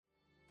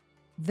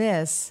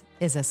This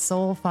is a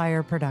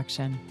Soulfire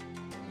production.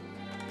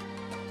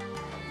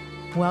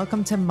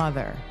 Welcome to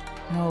Mother.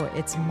 No,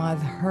 it's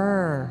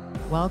Mother.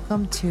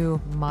 Welcome to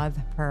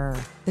Mother,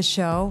 the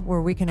show where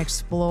we can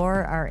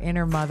explore our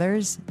inner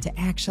mothers to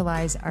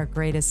actualize our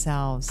greatest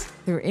selves.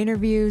 Through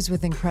interviews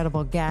with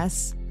incredible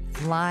guests,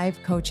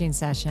 live coaching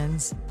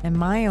sessions, and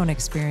my own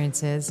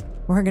experiences,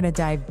 we're going to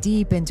dive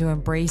deep into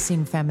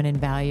embracing feminine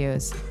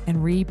values and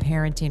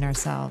reparenting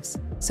ourselves.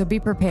 So be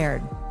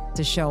prepared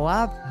to show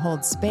up,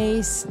 hold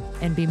space,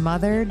 and be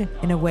mothered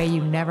in a way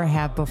you never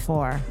have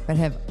before, but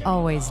have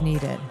always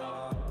needed.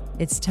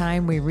 It's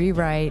time we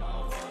rewrite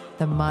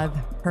the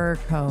Mother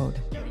code.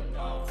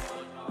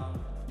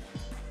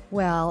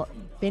 Well,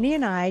 Binnie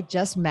and I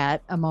just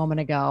met a moment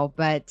ago,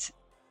 but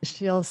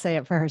she'll say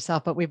it for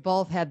herself, but we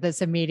both had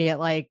this immediate,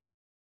 like,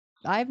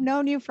 I've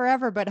known you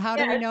forever, but how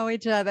do we know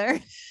each other?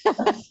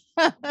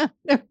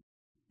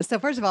 So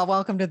first of all,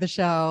 welcome to the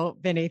show,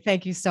 Binnie.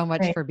 Thank you so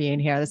much for being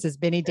here. This is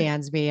Binnie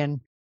Dansby,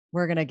 and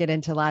we're going to get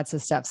into lots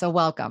of stuff. So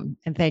welcome,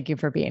 and thank you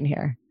for being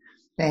here.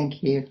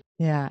 Thank you.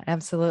 Yeah,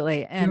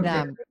 absolutely. And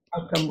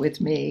welcome with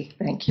me.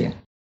 Thank you.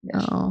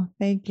 Yes. Oh,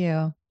 thank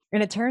you.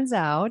 And it turns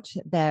out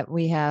that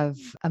we have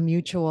a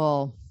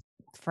mutual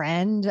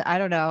friend. I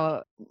don't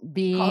know,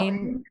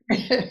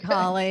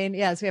 calling.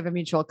 Yes, we have a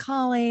mutual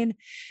calling.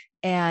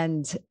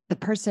 And the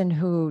person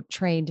who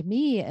trained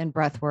me in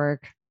breath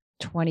work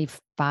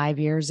 25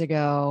 years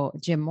ago,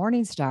 Jim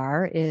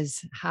Morningstar,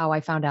 is how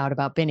I found out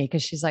about Binnie,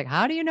 because she's like,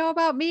 how do you know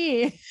about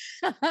me?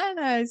 And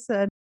I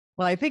said,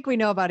 well, I think we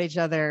know about each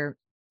other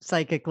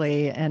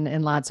psychically and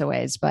in lots of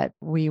ways, but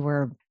we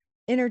were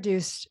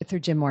introduced through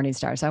Jim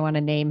Morningstar. So I want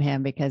to name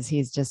him because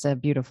he's just a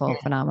beautiful,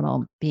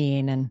 phenomenal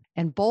being.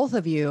 And both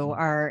of you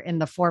are in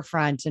the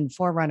forefront and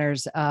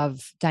forerunners of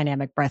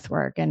dynamic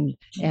breathwork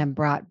and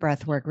brought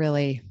breathwork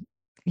really,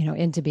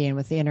 into being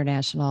with the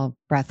International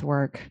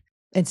Breathwork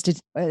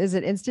Institute. Is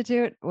it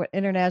Institute?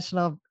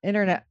 International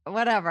Internet,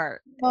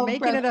 whatever.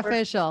 Making it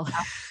official.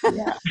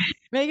 Yeah.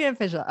 Making it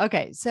official.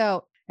 Okay.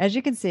 So as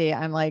you can see,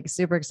 I'm like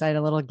super excited,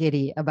 a little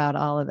giddy about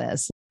all of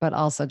this, but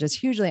also just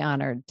hugely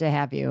honored to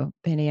have you,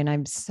 Binnie. And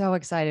I'm so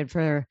excited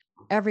for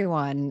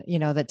everyone,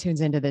 that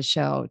tunes into this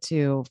show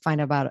to find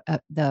out about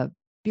the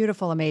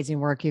beautiful, amazing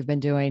work you've been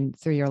doing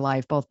through your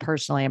life, both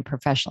personally and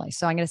professionally.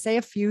 So I'm going to say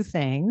a few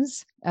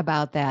things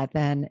about that,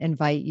 then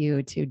invite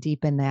you to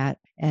deepen that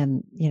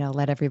and,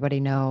 let everybody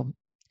know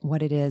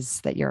what it is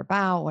that you're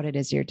about, what it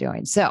is you're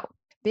doing. So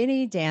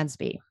Binnie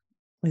Dansby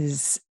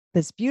is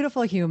this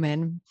beautiful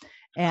human,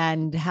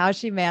 and how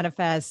she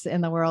manifests in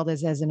the world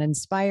is as an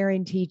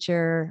inspiring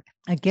teacher,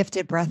 a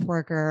gifted breath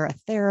worker, a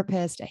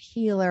therapist, a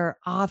healer,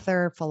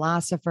 author,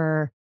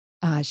 philosopher.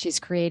 She's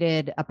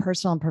created a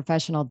personal and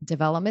professional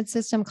development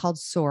system called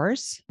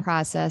Source,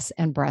 Process,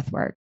 and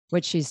Breathwork,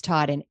 which she's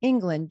taught in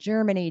England,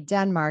 Germany,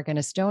 Denmark, and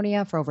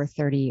Estonia for over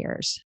 30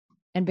 years.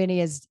 And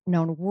Binnie is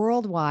known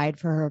worldwide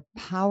for her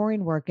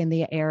empowering work in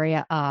the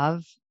area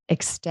of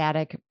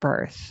ecstatic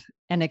birth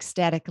and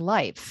ecstatic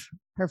life.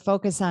 Her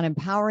focus on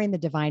empowering the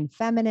divine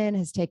feminine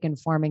has taken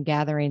form in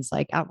gatherings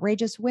like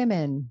Outrageous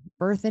Women,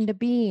 Birth into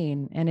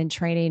Being, and in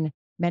training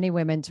many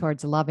women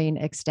towards loving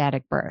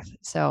ecstatic birth.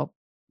 So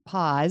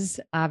pause.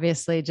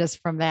 Obviously,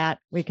 just from that,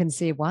 we can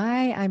see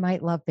why I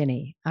might love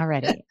Binnie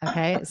already.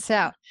 Okay.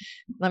 So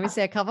let me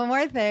say a couple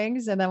more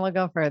things and then we'll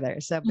go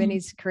further. So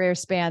Binnie's career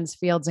spans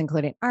fields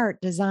including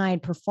art, design,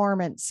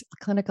 performance,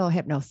 clinical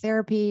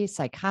hypnotherapy,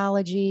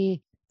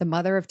 psychology, the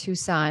mother of 2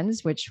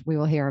 sons, which we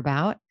will hear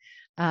about.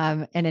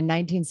 And in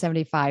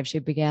 1975, she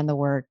began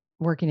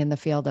working in the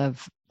field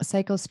of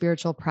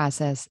psycho-spiritual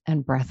process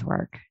and breath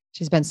work.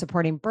 She's been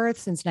supporting birth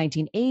since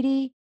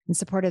 1980 and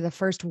supported the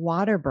first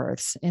water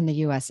births in the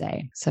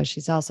USA. So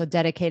she's also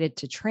dedicated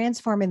to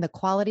transforming the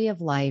quality of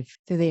life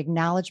through the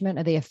acknowledgement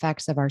of the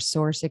effects of our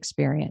source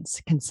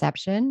experience,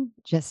 conception,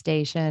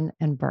 gestation,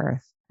 and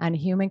birth on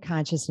human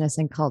consciousness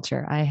and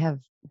culture. I have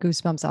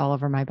goosebumps all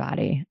over my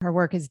body. Her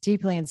work is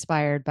deeply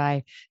inspired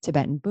by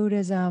Tibetan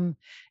Buddhism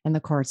and the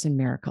Course in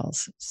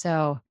Miracles.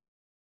 So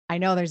I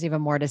know there's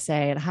even more to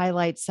say. It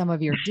highlights some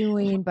of your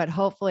doing, but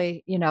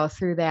hopefully,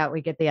 through that,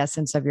 we get the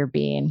essence of your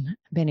being,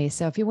 Binnie.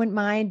 So if you wouldn't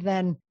mind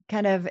then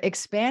kind of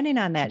expanding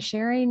on that,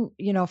 sharing,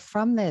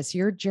 from this,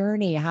 your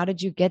journey, how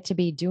did you get to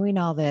be doing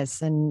all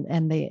this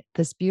and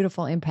this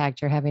beautiful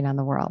impact you're having on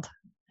the world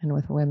and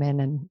with women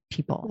and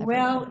people?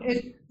 Well,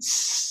 it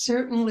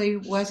certainly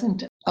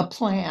wasn't a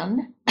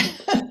plan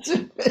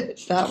to put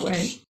it that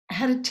way. I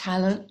had a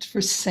talent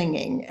for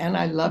singing, and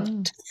I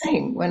loved to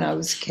sing when I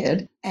was a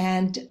kid.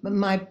 And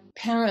my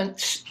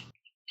parents,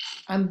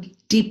 I'm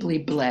deeply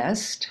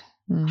blessed.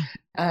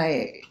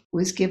 I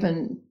was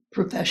given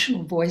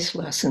professional voice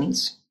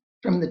lessons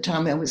from the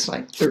time I was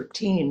like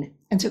 13.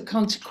 And so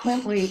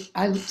consequently,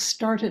 I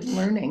started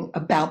learning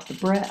about the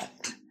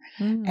breath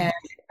and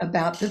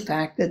about the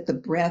fact that the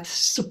breath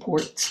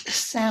supports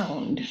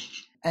sound,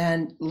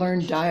 and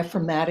learned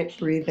diaphragmatic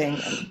breathing.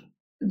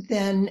 And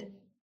then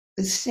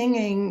the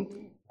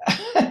singing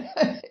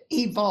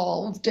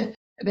evolved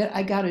But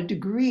I got a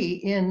degree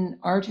in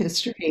art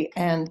history,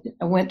 and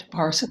I went to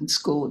Parsons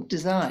School of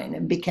Design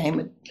and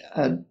became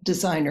a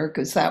designer,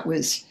 because that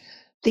was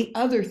the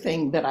other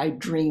thing that I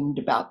dreamed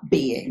about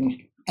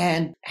being,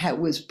 and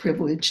was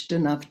privileged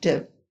enough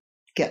to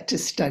get to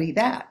study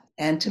that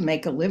and to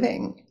make a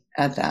living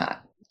at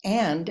that.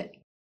 And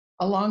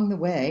along the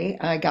way,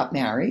 I got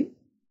married,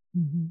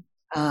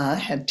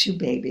 had 2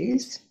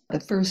 babies. The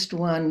first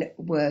one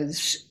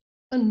was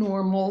a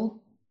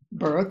normal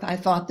birth. I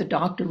thought the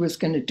doctor was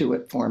going to do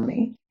it for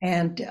me,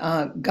 and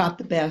got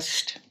the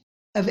best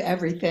of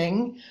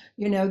everything.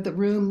 The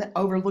room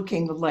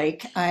overlooking the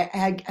lake.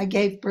 I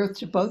gave birth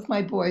to both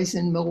my boys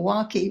in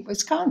Milwaukee,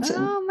 Wisconsin.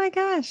 Oh my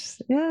gosh.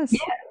 Yes. Yeah.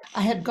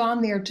 I had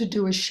gone there to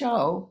do a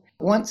show,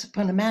 Once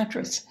Upon a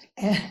Mattress.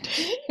 And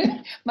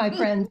my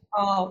friends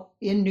all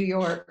in New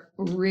York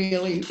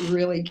really,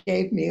 really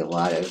gave me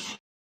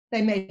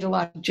they made a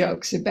lot of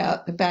jokes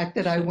about the fact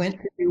that I went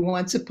to do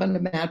Once Upon a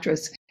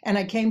Mattress, and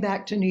I came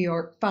back to New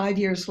York 5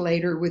 years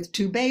later with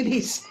 2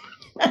 babies.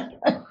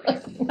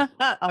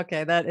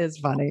 Okay, that is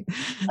funny.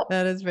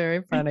 That is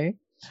very funny.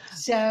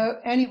 So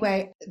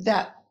anyway,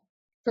 that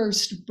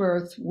first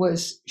birth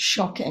was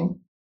shocking.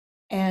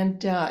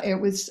 And it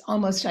was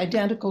almost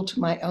identical to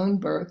my own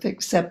birth,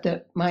 except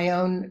that my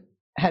own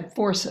had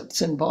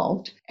forceps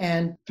involved.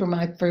 And for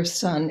my first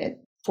son,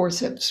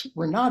 forceps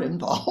were not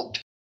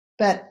involved.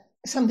 But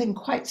something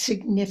quite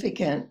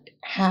significant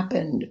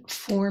happened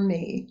for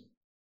me.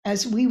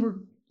 As we were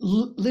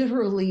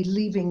literally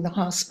leaving the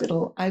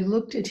hospital, I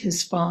looked at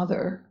his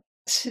father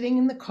sitting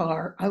in the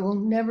car. I will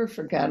never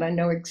forget. I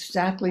know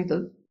exactly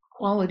the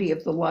quality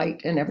of the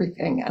light and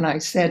everything. And I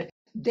said,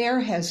 there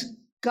has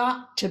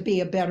got to be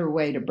a better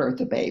way to birth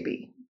a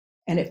baby.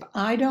 And if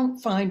I don't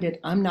find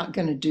it, I'm not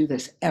going to do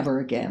this ever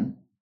again.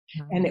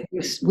 And it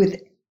was with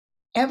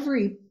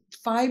every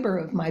fiber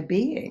of my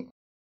being.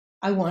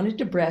 I wanted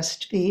to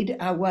breastfeed.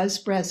 I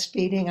was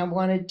breastfeeding. I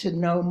wanted to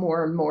know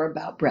more and more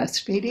about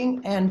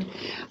breastfeeding. And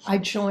I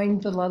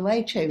joined the La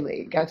Leche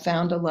League. I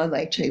found a La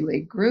Leche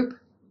League group,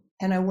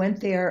 and I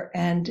went there,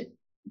 and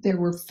there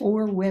were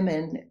 4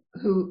 women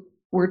who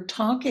were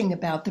talking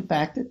about the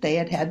fact that they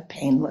had had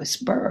painless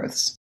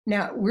births.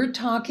 Now, we're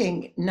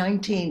talking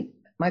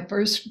my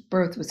first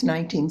birth was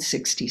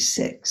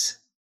 1966.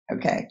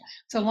 Okay.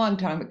 It's a long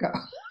time ago.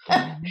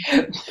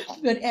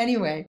 But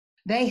anyway,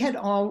 they had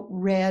all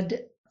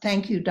read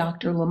Thank You,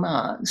 Dr.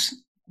 Lamaze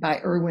by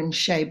Erwin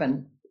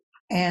Shaban,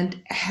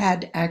 and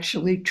had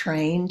actually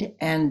trained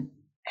and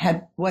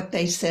had what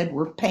they said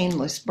were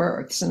painless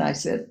births. And I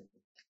said,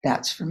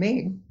 that's for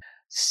me.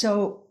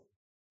 So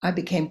I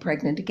became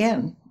pregnant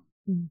again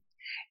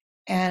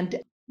and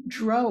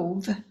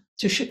drove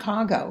to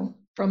Chicago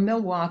from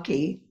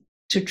Milwaukee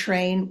to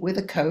train with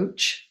a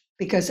coach,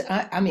 because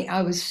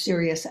I was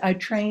serious. I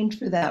trained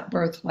for that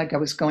birth like I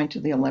was going to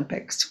the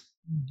Olympics.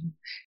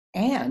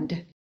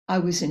 And I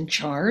was in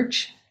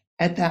charge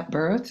at that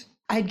birth.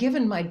 I'd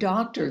given my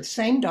doctor,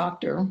 same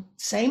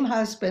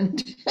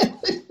husband,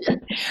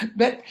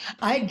 but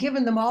I had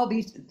given them all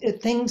these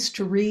things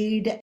to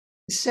read.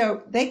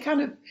 So they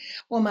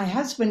my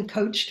husband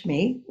coached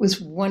me, was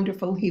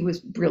wonderful. He was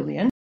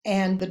brilliant.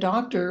 And the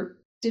doctor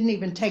didn't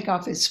even take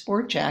off his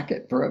sport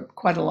jacket for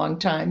quite a long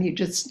time. He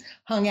just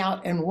hung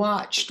out and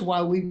watched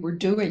while we were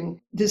doing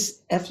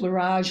this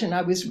effleurage, and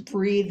I was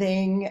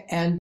breathing,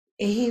 and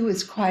he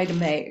was quite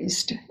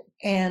amazed.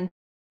 And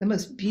the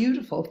most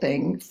beautiful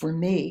thing for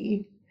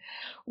me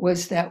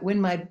was that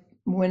when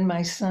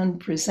my son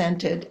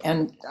presented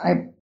and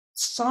I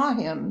saw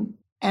him,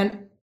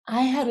 and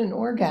I had an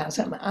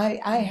orgasm.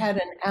 I had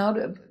an out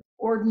of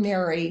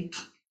ordinary,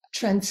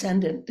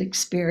 transcendent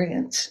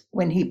experience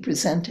when he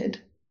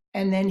presented.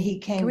 And then he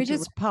came. Can we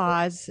just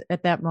pause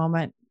at that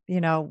moment?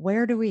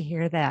 Where do we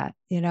hear that?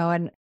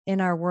 And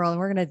in our world,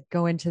 we're going to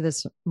go into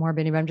this more,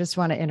 Binnie, but I just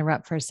want to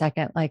interrupt for a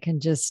second,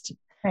 and just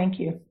thank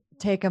you.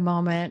 Take a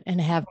moment and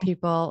have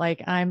people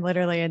I'm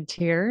literally in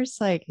tears.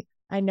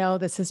 I know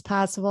this is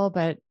possible,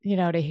 but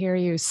to hear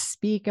you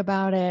speak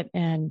about it,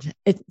 and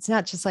it's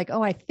not just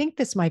oh, I think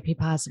this might be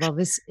possible.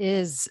 This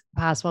is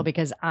possible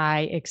because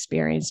I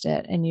experienced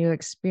it, and you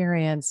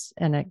experienced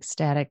an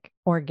ecstatic,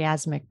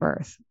 orgasmic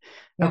birth.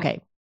 Yeah.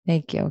 Okay.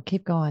 Thank you.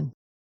 Keep going.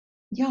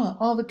 Yeah.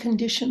 All the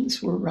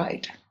conditions were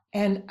right.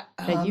 And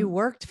that you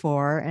worked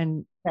for,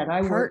 and that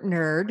I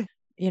partnered,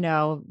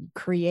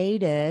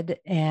 created,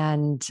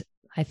 and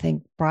I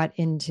think brought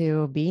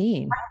into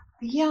being.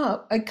 Yeah,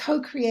 I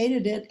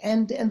co-created it.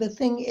 And the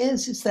thing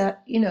is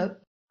that,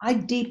 I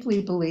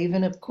deeply believe,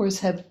 and of course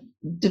have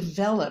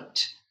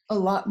developed a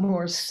lot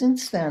more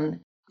since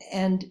then,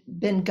 and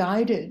been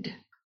guided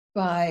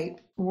by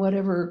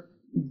whatever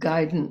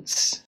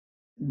guidance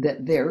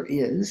that there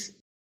is.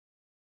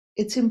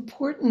 It's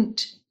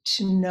important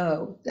to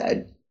know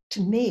that,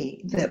 to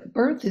me, that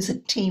birth is a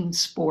team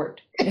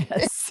sport.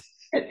 Yes,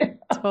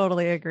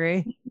 totally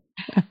agree.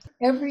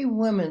 Every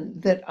woman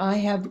that I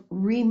have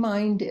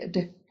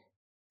reminded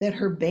that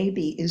her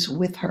baby is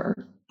with her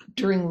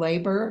during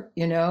labor,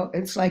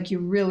 it's you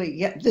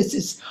really, this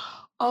is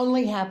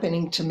only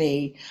happening to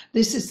me.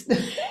 This is,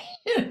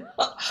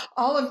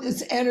 all of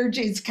this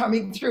energy is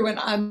coming through and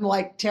I'm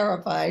like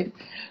terrified.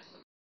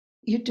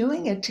 You're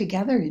doing it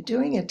together. You're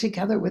doing it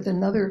together with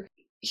another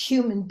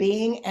human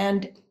being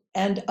and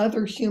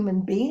other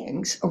human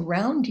beings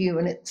around you.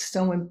 And it's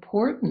so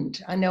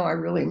important. I know I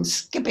really am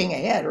skipping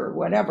ahead or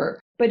whatever,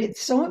 but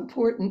it's so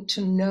important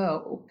to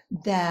know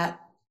that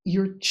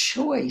your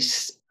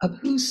choice of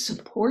who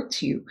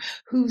supports you,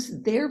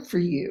 who's there for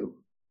you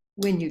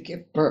when you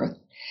give birth,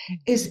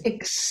 is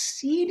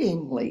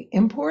exceedingly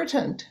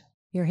important.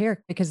 You're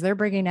here because they're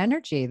bringing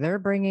energy. They're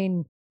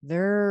bringing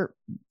their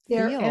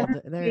field,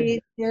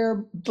 energy, their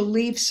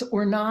beliefs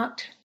or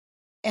not.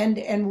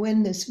 And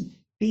when this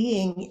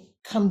being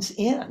comes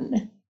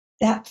in,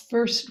 that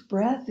first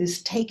breath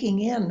is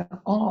taking in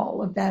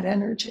all of that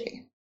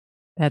energy.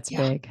 That's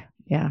big.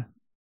 Yeah.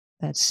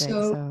 That's big.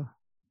 So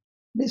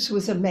this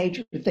was a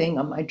major thing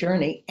on my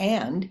journey.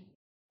 And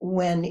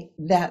when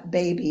that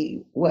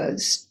baby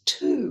was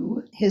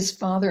 2, his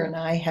father and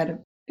I had a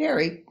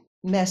very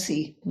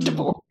messy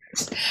divorce.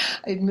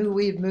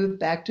 We had moved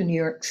back to New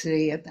York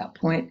City at that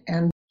point,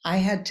 and I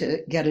had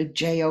to get a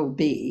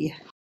job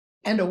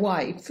and a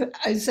wife.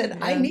 I said,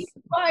 I need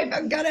a wife.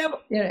 I've got to have.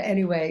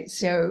 Anyway,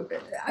 so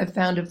I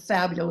found a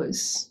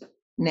fabulous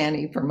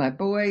nanny for my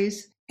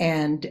boys,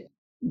 and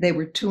they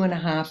were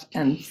 2.5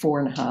 and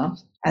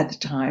 4.5 at the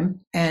time.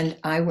 And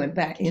I went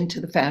back into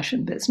the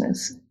fashion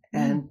business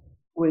and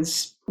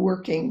was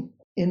working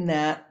in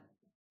that.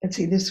 Let's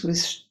see, this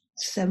was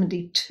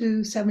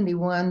 72,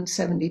 71,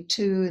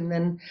 72, and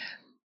then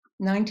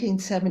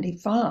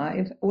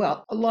 1975.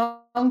 Well,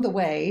 along the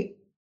way,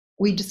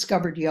 we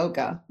discovered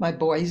yoga. My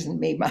boys and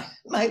me,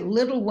 my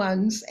little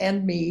ones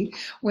and me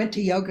went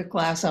to yoga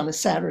class on a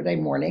Saturday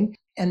morning.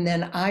 And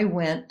then I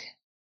went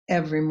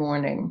every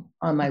morning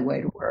on my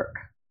way to work.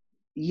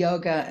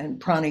 Yoga and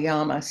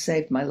pranayama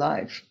saved my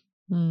life.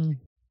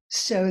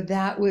 So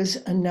that was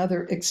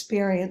another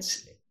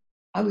experience.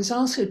 I was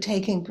also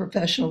taking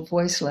professional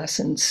voice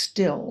lessons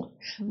still,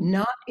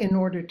 not in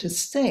order to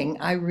sing,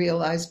 I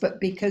realized, but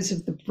because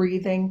of the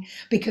breathing,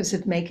 because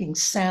of making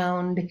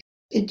sound.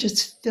 It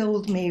just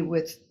filled me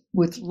with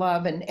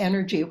love and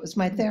energy. It was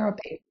my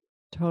therapy.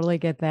 Totally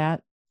get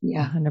that.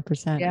 Yeah.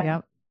 100%.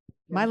 Yep.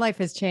 My life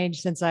has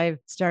changed since I've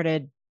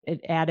started.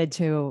 It added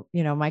to,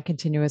 my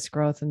continuous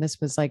growth. And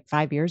this was like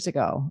 5 years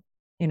ago.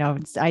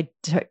 I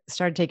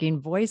started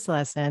taking voice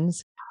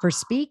lessons for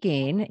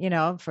speaking,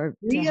 to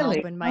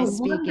help in my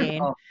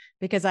speaking,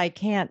 because I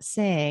can't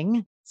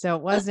sing. So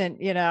it wasn't,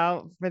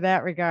 for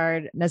that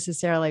regard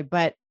necessarily,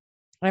 but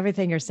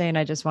everything you're saying,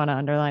 I just want to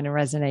underline and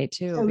resonate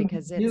too, so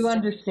because you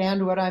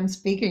understand what I'm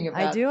speaking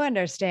about. I do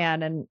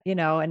understand. And,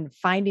 and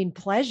finding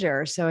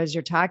pleasure. So as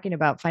you're talking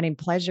about finding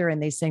pleasure in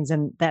these things,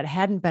 and that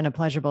hadn't been a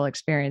pleasurable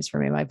experience for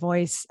me, my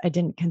voice, I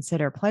didn't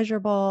consider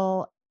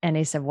pleasurable. And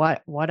he said,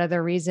 what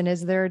other reason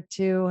is there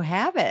to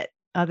have it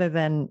other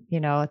than,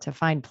 to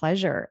find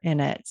pleasure in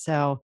it?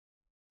 So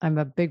I'm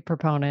a big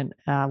proponent.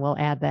 We'll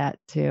add that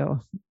to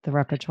the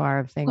repertoire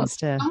of things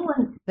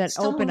that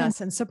open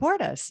us and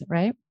support us,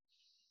 right?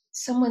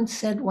 Someone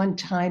said one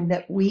time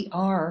that we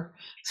are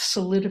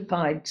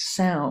solidified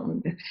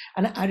sound.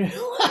 And I don't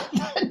know why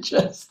that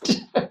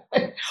just,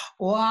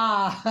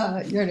 wow,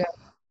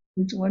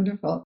 it's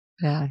wonderful.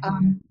 Yeah.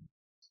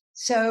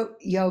 So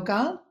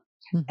yoga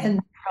and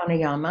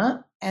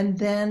pranayama. And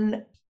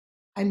then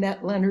I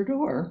met Leonard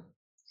Orr.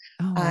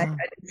 Oh, wow. I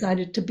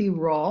decided to be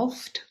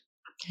Rolfed.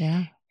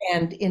 Yeah.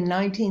 And in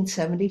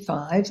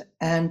 1975,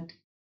 and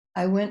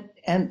I went,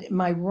 and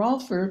my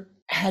Rolfer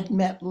had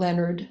met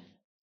Leonard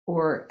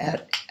Orr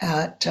at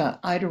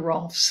Ida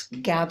Rolf's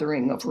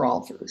gathering of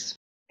Rolfers.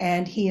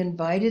 And he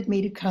invited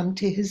me to come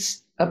to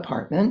his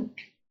apartment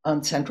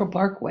on Central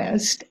Park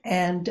West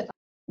and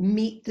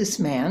meet this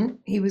man.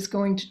 He was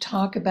going to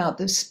talk about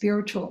the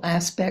spiritual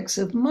aspects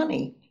of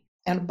money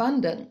and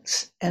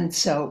abundance. And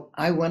so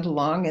I went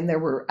along, and there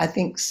were, I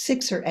think,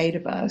 6 or 8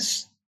 of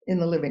us in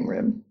the living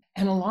room.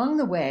 And along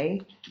the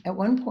way, at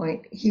one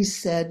point, he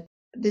said,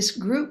 this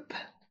group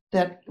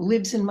that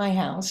lives in my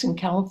house in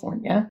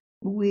California,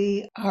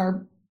 we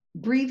are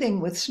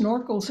breathing with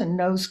snorkels and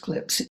nose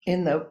clips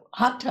in the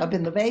hot tub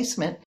in the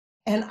basement.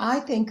 And I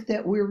think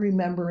that we're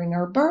remembering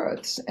our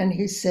births. And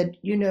he said,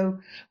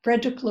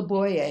 Frederick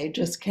Laboyer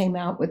just came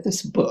out with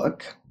this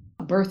book,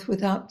 Birth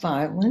Without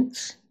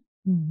Violence.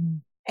 Mm-hmm.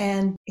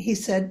 And he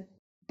said,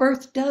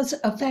 birth does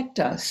affect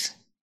us.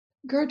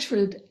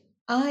 Gertrude,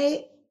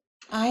 I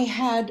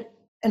had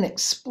an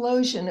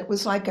explosion. It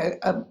was like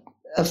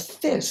a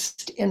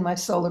fist in my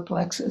solar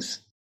plexus.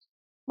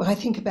 Well, I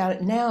think about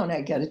it now and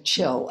I get a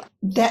chill.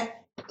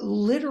 That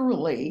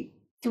literally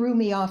threw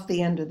me off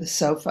the end of the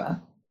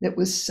sofa. It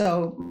was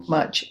so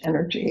much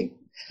energy.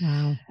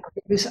 Wow.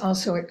 It was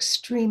also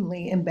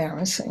extremely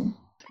embarrassing.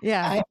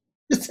 Yeah. I have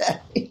to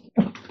say,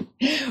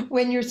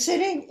 when you're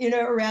sitting,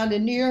 around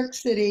in New York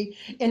City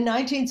in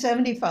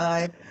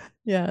 1975.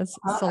 Yes,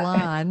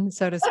 salon,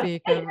 so to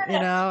speak.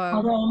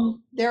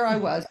 There I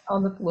was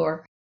on the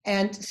floor.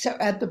 And so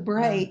at the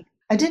break,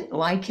 I didn't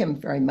like him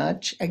very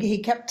much. He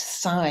kept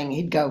sighing.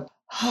 He'd go,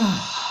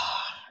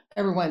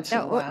 every once in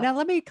a while. Now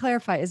let me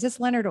clarify. Is this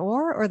Leonard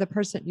Orr or the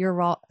person who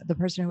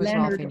was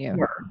Leonard Rolfing you?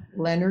 Orr.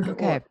 Leonard Orr.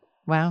 Okay.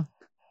 Wow.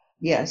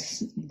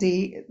 Yes,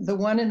 the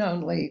one and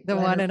only The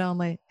one Leonard. and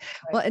only.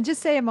 Well, and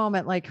just say a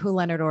moment like who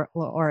Leonard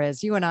Orr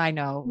is. You and I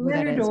know who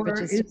that Leonard is, but Orr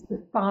just is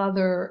the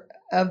father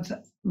of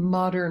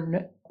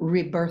modern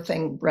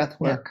rebirthing breath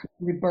work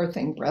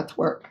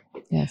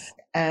yes.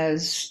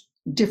 as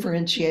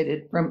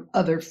differentiated from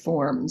other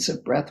forms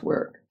of breath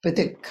work, but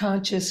the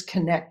conscious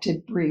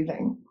connected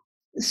breathing.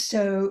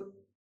 So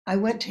I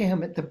went to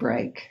him at the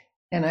break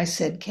and I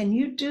said, "Can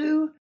you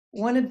do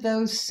one of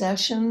those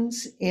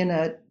sessions in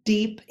a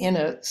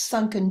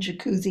sunken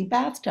jacuzzi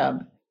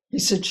bathtub?" He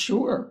said,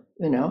 "Sure,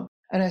 you know."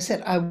 And I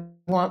said, "I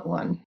want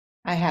one.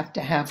 I have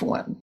to have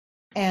one."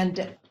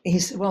 And he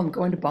said, "Well, I'm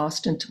going to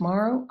Boston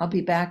tomorrow. I'll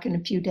be back in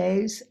a few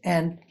days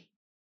and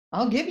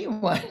I'll give you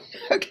one."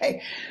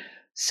 Okay.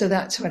 So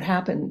that's what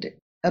happened.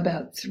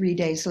 About 3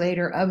 days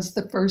later, I was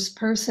the first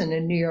person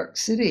in New York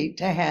City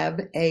to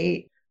have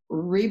a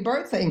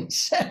rebirthing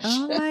session.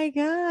 Oh my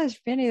gosh,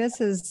 Binnie,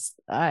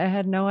 I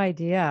had no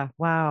idea.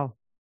 Wow.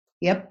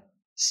 Yep.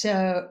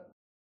 So,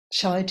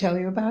 shall I tell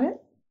you about it?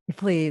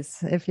 Please,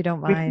 if you don't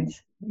mind.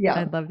 Yeah.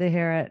 I'd love to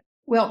hear it.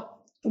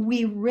 Well,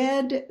 we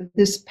read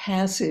this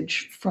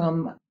passage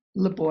from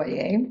Le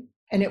Boyer,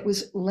 and it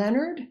was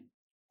Leonard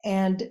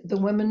and the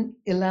woman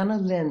Ilana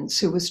Linz,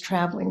 who was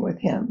traveling with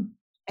him,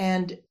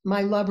 and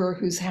my lover,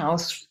 whose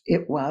house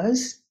it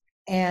was,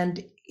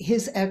 and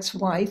his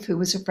ex-wife, who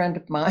was a friend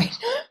of mine.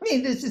 I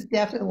mean, this is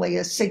definitely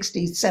a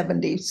 60s,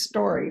 70s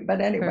story, but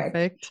anyway.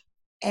 Perfect.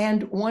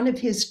 And one of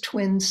his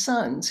twin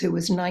sons, who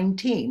was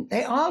 19.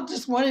 They all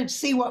just wanted to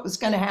see what was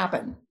going to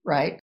happen,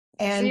 right?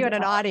 And see you in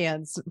an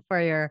audience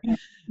for your...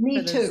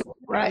 Me too,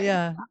 right?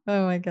 Yeah.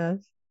 Oh my gosh.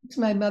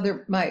 My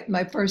mother,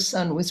 my first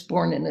son was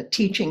born in a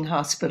teaching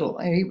hospital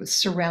and he was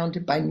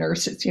surrounded by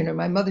nurses. You know,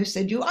 my mother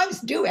said, "You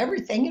always do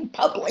everything in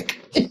public."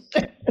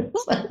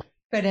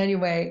 But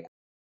anyway,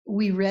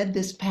 we read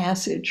this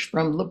passage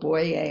from Le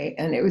Boyer,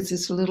 and it was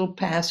this little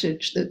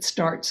passage that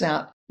starts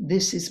out,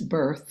 "This is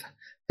birth,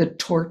 the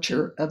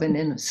torture of an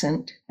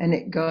innocent." And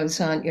it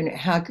goes on, you know,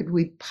 how could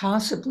we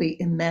possibly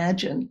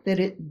imagine that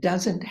it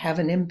doesn't have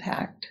an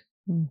impact?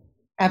 Mm.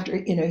 After,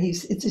 you know,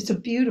 it's a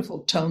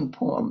beautiful tone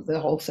poem, the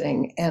whole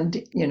thing.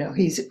 And, you know,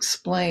 he's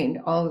explained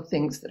all the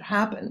things that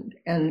happened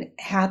and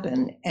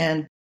happen.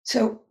 And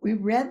so we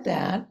read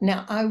that.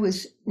 Now I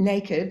was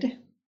naked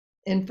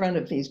in front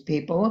of these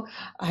people.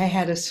 I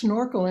had a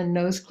snorkel and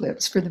nose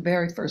clips for the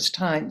very first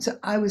time. So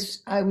I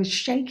was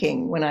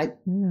shaking when I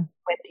went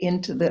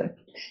into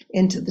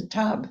the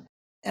tub.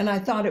 And I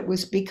thought it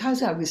was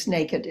because I was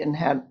naked and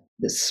had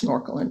this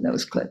snorkel and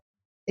nose clip.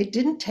 It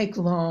didn't take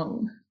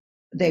long.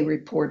 They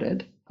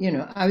reported, you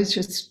know,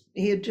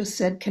 he had just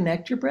said,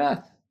 "Connect your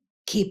breath,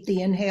 keep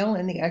the inhale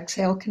and the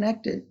exhale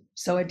connected."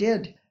 So I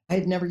did. I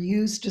had never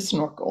used a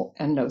snorkel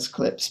and nose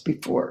clips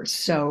before.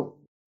 So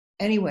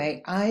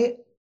anyway, I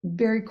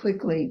very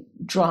quickly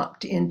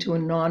dropped into a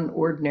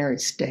non-ordinary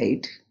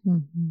state.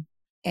 Mm-hmm.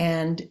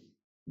 And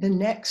the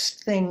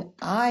next thing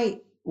I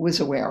was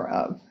aware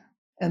of,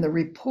 and the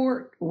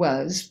report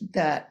was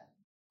that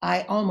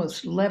I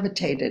almost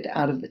levitated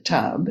out of the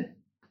tub.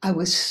 I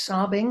was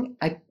sobbing.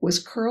 I was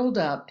curled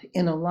up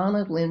in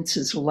Ilana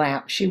Linz's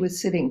lap. She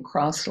was sitting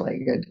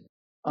cross-legged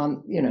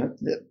on, you know,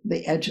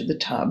 the edge of the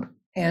tub.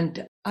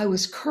 And I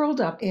was curled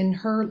up in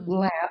her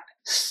lap,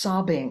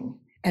 sobbing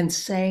and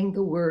saying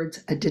the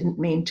words, "I didn't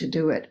mean to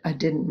do it. I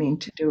didn't mean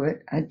to do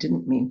it. I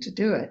didn't mean to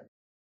do it."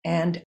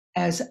 And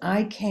as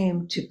I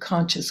came to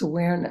conscious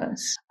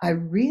awareness, I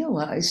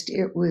realized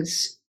it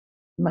was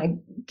my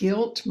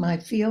guilt, my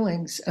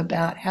feelings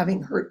about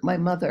having hurt my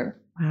mother.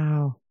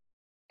 Wow.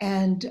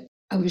 And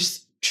I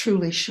was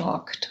truly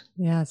shocked.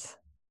 Yes.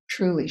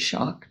 Truly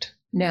shocked.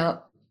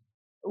 Now,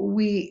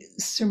 we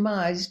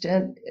surmised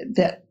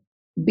that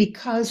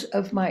because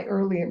of my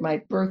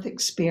birth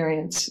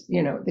experience,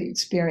 you know, the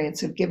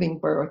experience of giving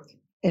birth,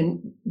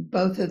 in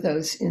both of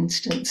those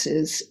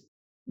instances,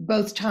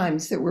 both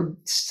times that were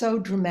so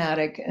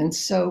dramatic and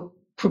so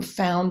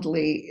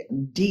profoundly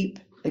deep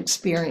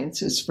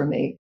experiences for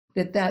me,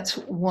 that's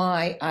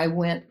why I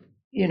went,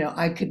 you know,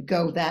 I could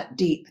go that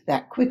deep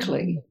that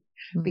quickly.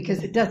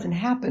 Because it doesn't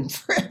happen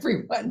for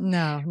everyone.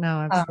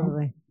 No,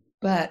 absolutely.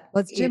 But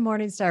Jim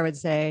Morningstar would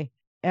say,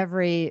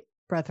 every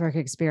breathwork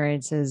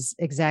experience is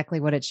exactly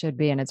what it should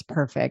be, and it's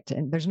perfect.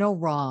 And there's no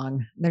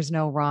wrong,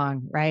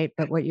 right?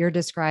 But what you're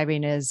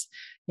describing is,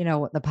 you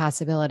know, the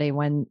possibility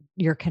when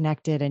you're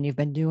connected and you've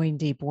been doing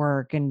deep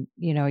work and,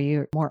 you know,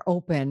 you're more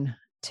open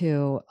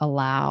to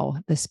allow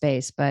the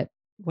space. But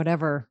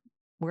wherever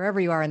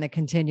you are in the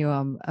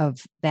continuum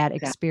of that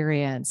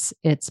experience,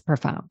 it's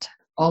profound.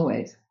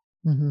 Always.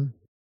 Mm-hmm.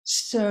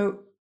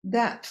 So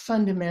that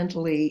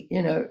fundamentally,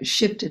 you know,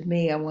 shifted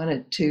me. I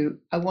wanted to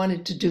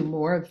do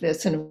more of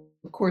this. And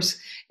of course,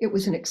 it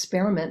was an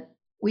experiment.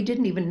 We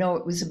didn't even know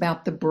it was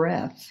about the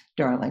breath,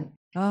 darling.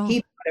 Oh. He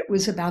thought it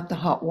was about the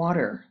hot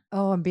water.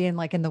 Oh, and being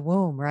like in the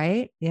womb,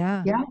 right?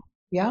 Yeah. Yeah.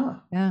 Yeah.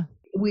 Yeah.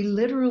 We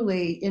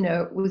literally, you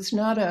know, it was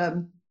not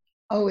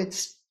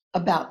it's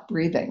about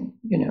breathing,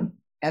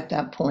 at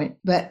that point.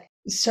 But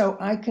so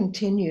I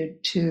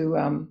continued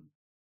to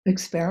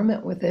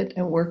experiment with it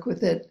and work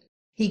with it.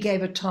 He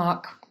gave a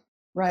talk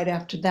right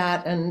after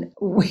that, and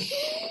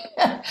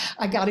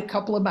I got a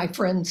couple of my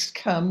friends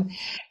to come,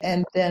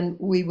 and then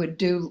we would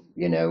do,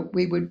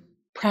 we would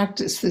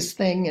practice this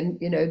thing and,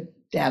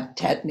 have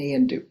tetany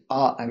and do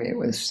all, it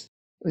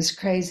was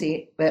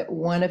crazy. But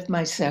one of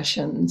my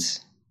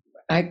sessions,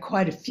 I had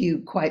quite a few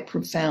quite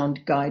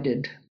profound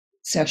guided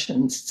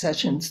sessions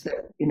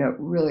that,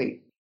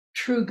 really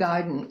true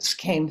guidance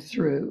came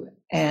through.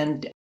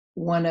 And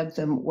one of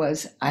them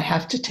was, I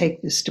have to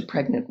take this to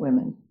pregnant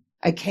women.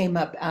 I came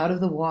up out of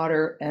the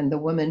water, and the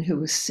woman who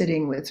was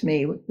sitting with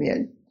me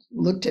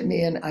looked at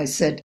me, and I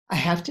said, I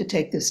have to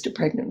take this to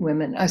pregnant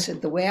women. I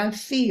said, the way I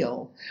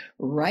feel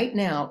right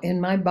now in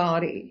my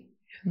body,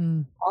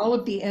 all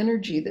of the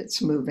energy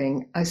that's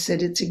moving, I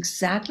said, it's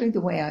exactly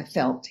the way I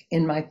felt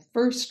in my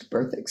first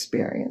birth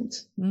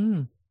experience.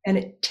 And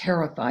it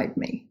terrified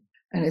me.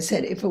 And I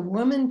said, if a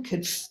woman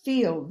could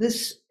feel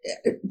this,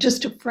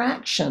 just a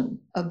fraction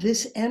of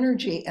this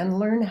energy, and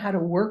learn how to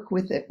work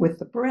with it with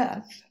the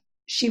breath,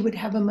 she would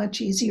have a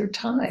much easier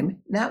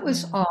time. That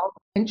was all.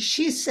 And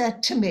she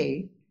said to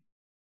me,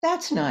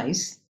 that's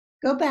nice.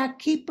 Go back,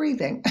 keep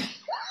breathing.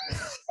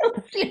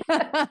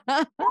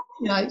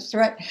 Nice,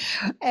 right?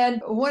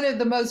 And one of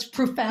the most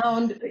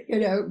profound,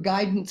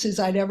 guidances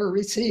I'd ever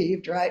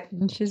received, right?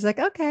 And she's like,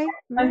 okay,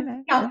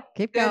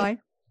 keep going.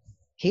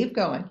 Keep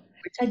going,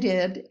 which I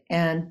did.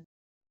 And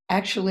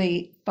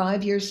actually 4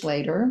 years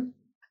later,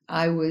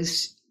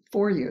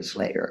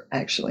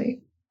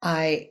 actually,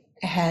 I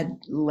had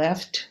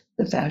left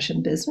the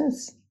fashion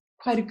business.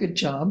 Quite a good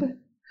job.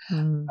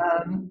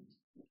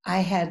 I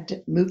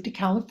had moved to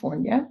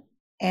California,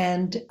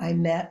 and I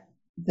met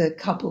the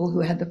couple who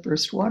had the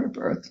first water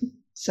birth.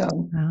 So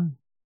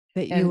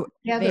they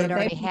had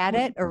already had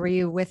it, or were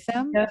you with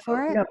them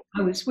for it? No,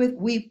 I was with,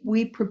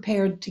 we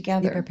prepared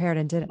together. You prepared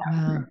and did it.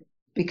 Wow.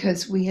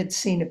 Because we had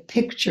seen a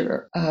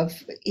picture of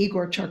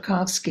Igor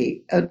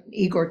Tchaikovsky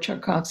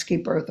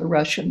birth, a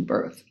Russian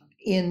birth,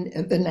 in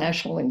the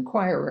National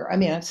Enquirer.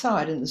 I saw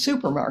it in the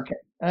supermarket,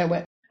 and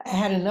I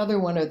had another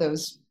one of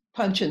those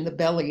punch in the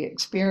belly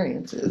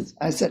experiences.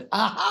 I said,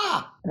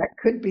 aha, that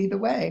could be the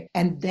way.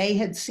 And they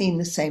had seen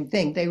the same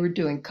thing. They were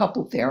doing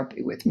couple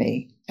therapy with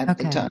me at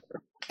the time.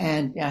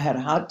 And I had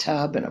a hot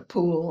tub and a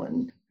pool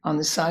and on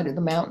the side of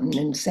the mountain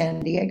in San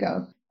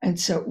Diego. And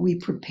so we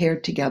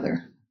prepared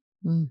together,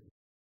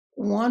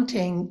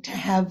 wanting to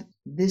have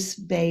this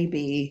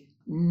baby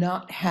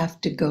not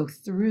have to go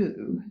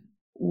through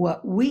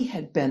what we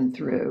had been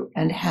through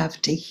and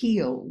have to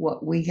heal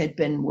what we had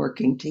been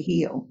working to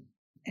heal.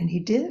 And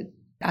he did.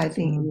 I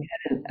think he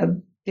had a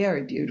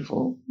very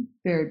beautiful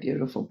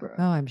birth.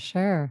 Oh, I'm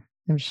sure.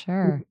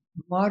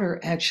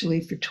 Water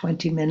actually for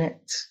 20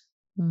 minutes.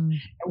 And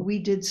we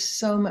did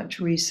so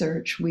much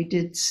research. We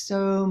did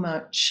so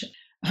much,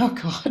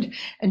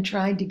 and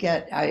trying to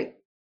get,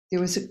 there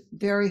was a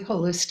very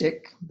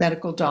holistic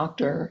medical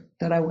doctor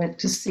that I went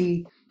to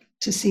see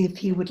if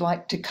he would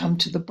like to come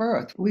to the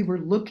birth. We were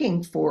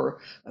looking for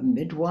a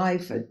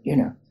midwife,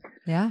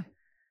 Yeah.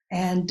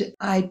 And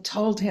I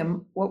told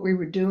him what we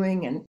were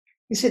doing, and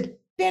he said,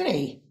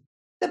 Binnie,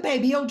 the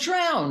baby will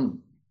drown.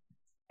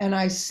 And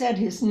I said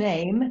his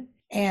name,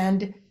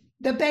 and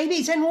the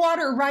baby's in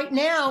water right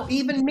now,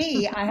 even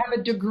me. I have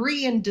a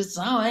degree in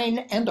design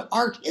and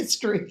art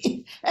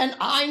history, and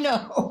I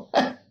know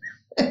that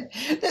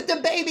the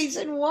baby's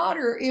in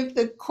water. If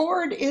the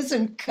cord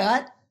isn't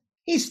cut,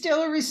 he's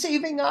still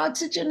receiving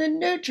oxygen and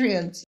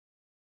nutrients.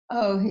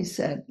 Oh, he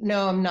said,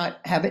 no, I'm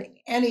not having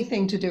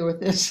anything to do with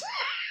this.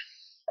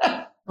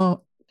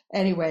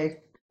 Anyway,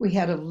 we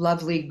had a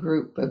lovely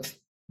group of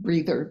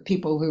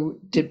people who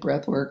did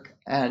breath work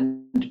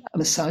and a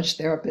massage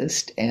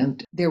therapist.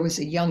 And there was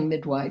a young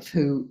midwife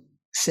who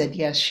said,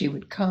 yes, she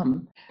would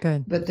come.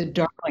 Good. But the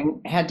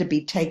darling had to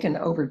be taken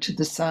over to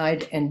the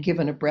side and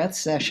given a breath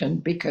session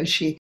because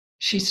she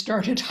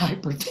started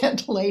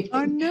hyperventilating.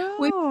 Oh,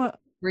 no.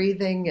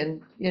 Breathing,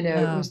 and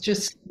it was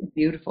just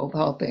beautiful. The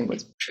whole thing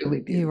was truly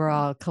beautiful. You were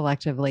all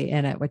collectively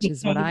in it, which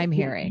is what I'm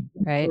hearing,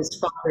 right?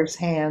 His father's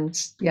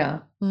hands. Yeah.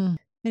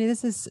 Binnie,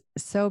 this is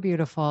so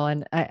beautiful.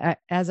 And I,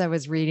 as I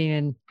was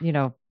reading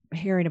and,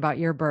 hearing about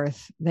your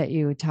birth that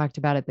you talked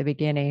about at the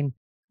beginning.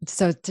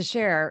 So to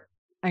share,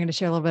 I'm going to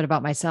share a little bit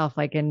about myself,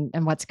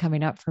 and what's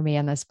coming up for me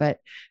in this, but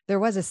there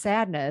was a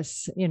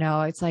sadness,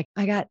 it's like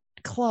I got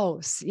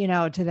close,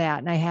 to that.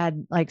 And I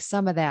had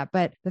some of that,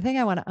 but the thing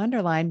I want to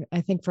underline,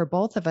 I think for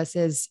both of us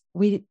is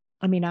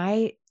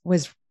I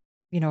was,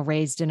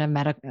 raised in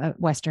a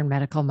Western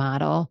medical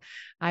model.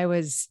 I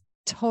was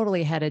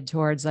totally headed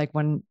towards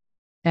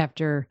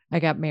after I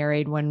got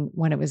married, when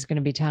it was going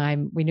to be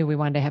time, we knew we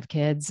wanted to have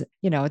kids,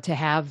 to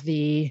have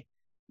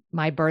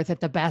my birth at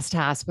the best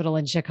hospital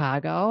in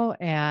Chicago.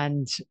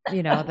 And,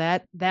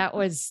 that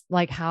was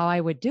how I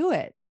would do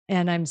it.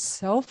 And I'm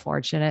so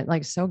fortunate,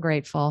 so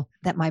grateful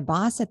that my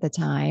boss at the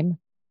time,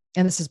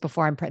 and this is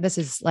before this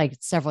is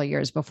several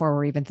years before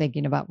we're even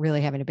thinking about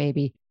really having a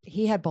baby.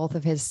 He had both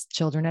of his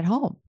children at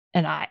home.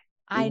 And I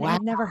Wow.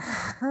 had never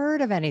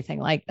heard of anything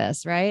like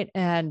this. Right.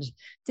 And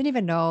didn't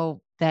even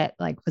know that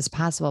like was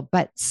possible,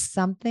 but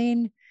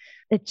something,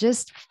 it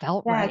just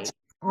felt right. That's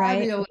Right.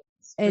 fabulous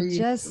for It you.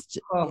 just,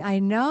 Oh, I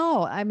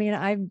know. I mean,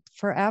 I'm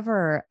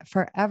forever,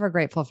 forever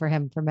grateful for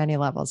him for many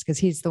levels because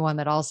he's the one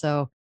that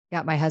also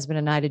got my husband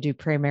and I to do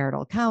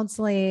premarital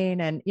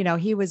counseling. And,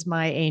 he was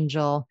my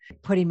angel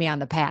putting me on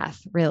the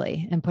path,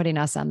 really, and putting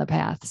us on the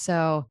path.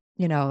 So,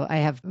 I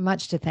have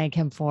much to thank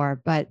him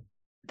for. But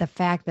the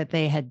fact that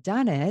they had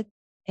done it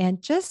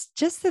and just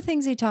the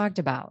things he talked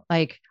about,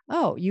 like,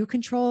 oh, you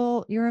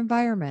control your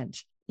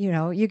environment.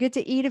 You get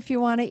to eat if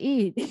you want to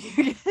eat.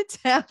 You get to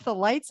have the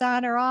lights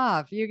on or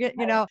off. You get,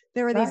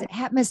 there were these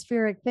right.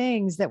 atmospheric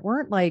things that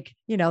weren't like,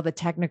 the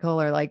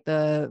technical or like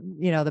the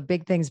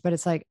big things, but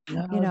it's like,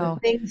 No, the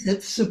things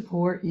that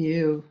support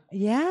you.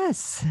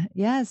 yes,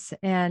 yes.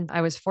 And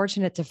I was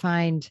fortunate to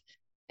find,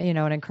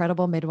 an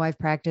incredible midwife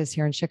practice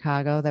here in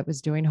Chicago that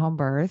was doing home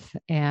birth.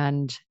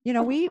 And,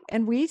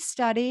 we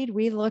studied,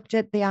 we looked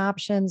at the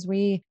options.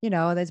 We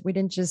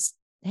didn't just,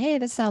 hey,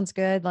 this sounds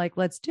good. Like,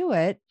 let's do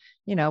it.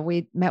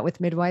 We met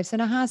with midwives in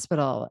a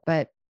hospital,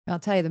 but I'll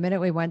tell you, the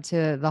minute we went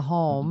to the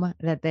home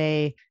that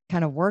they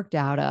kind of worked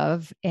out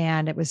of,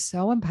 and it was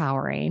so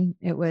empowering.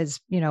 It was,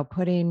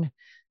 putting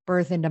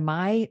birth into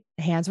my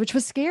hands, which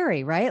was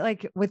scary, right?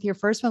 Like with your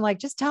first one, like,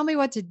 just tell me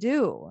what to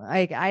do.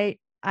 Like, I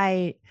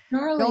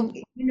don't,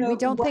 Darling, we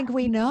don't think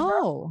we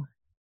know.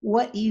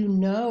 what you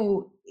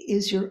know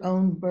is your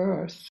own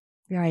birth.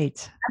 Right.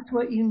 That's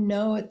what you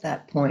know at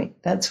that point.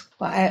 That's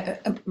why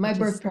my Which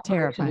birth is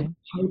preparation is terrifying.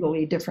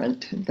 totally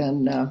different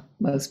than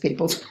most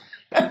people's.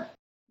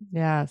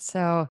 Yeah.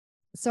 So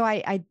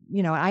I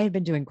had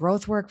been doing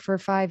growth work for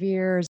 5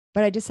 years,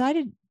 but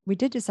we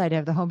did decide to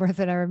have the home birth.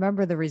 And I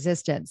remember the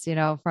resistance,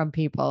 from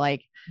people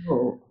like,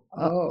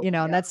 and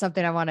Yeah. that's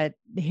something I want to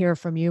hear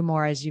from you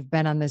more as you've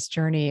been on this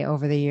journey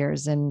over the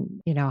years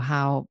and,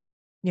 how,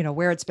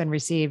 where it's been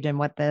received and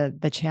what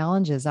the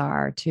challenges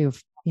are to,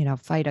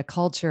 fight a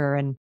culture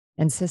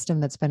and system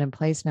that's been in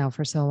place now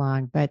for so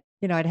long. But,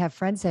 I'd have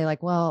friends say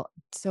like, well,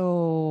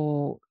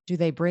 so do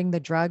they bring the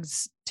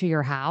drugs to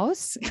your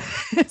house?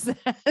 Is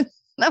that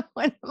the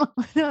point?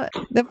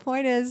 The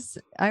point is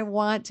I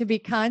want to be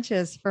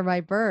conscious for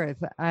my birth.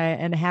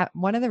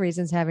 One of the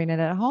reasons having it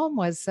at home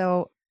was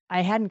so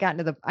I hadn't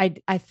gotten to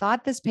I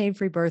thought this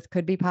pain-free birth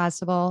could be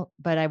possible,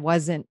 but I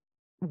wasn't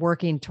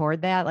working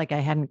toward that. Like I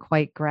hadn't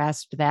quite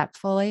grasped that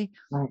fully,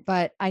 Right.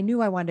 but I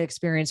knew I wanted to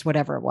experience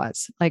whatever it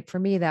was. Like for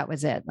me, that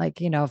was it.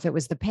 Like, if it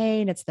was the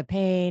pain, it's the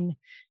pain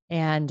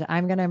and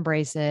I'm going to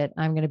embrace it.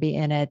 I'm going to be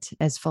in it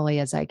as fully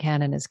as I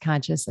can and as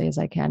consciously as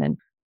I can. And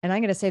I'm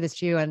going to say this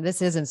to you, and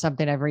this isn't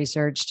something I've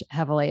researched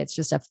heavily. It's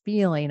just a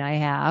feeling I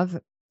have,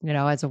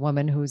 as a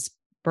woman who's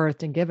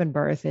birthed and given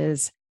birth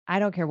is I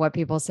don't care what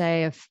people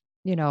say. If,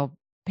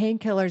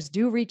 painkillers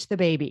do reach the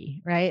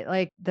baby, right?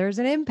 Like there's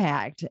an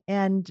impact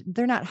and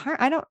they're not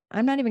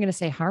I'm not even going to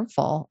say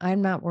harmful.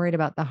 I'm not worried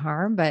about the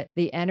harm, but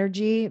the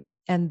energy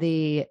and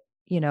the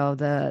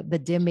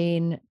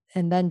dimming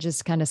and then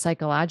just kind of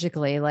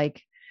psychologically,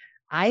 like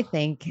I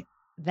think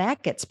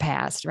that gets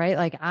passed, right?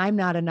 Like I'm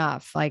not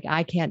enough. Like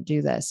I can't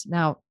do this.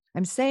 Now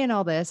I'm saying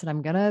all this and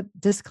I'm going to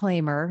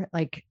disclaimer,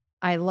 like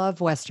I love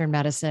Western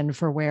medicine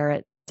for where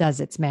it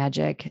does its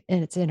magic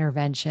and its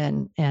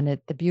intervention and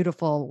the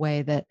beautiful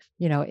way that,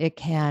 it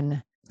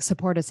can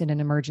support us in an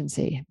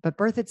emergency, but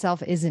birth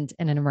itself isn't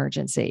an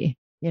emergency.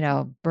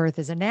 Birth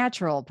is a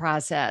natural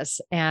process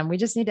and we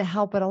just need to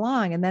help it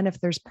along. And then if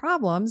there's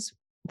problems,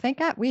 thank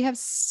God we have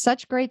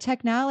such great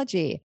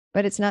technology,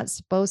 but it's not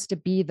supposed to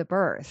be the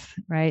birth.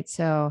 Right.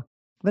 So,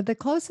 but the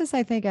closest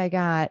I think I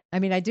got, I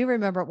mean, I do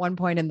remember at one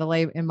point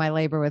in my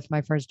labor with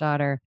my first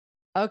daughter,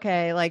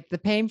 okay, like the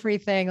pain-free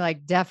thing,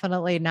 like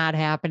definitely not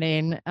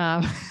happening.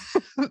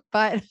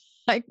 But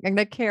I'm going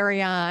to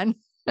carry on.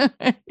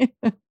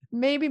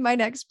 Maybe my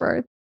next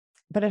birth,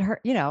 but it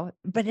hurt,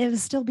 but it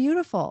was still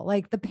beautiful.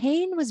 Like the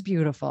pain was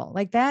beautiful.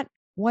 Like that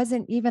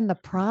wasn't even the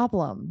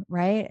problem.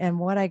 Right. And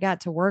what I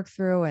got to work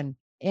through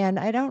and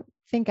I don't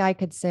think I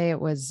could say it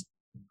was,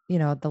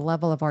 the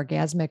level of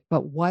orgasmic,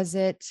 but was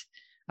it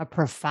a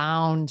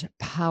profound,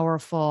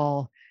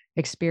 powerful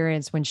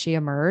experience when she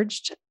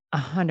emerged?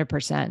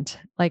 100%.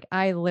 Like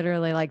I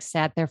literally like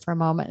sat there for a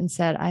moment and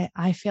said,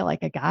 I feel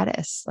like a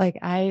goddess. Like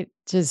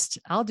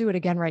I'll do it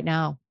again right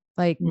now.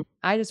 Like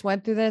I just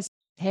went through this.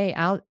 Hey,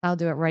 I'll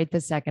do it right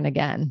this second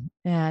again.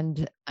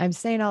 And I'm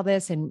saying all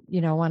this and,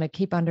 want to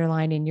keep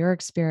underlining your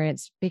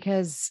experience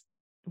because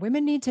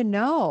women need to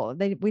know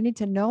we need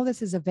to know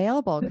this is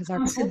available because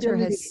our culture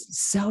has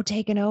so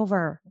taken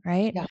over.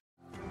 Right. Yeah.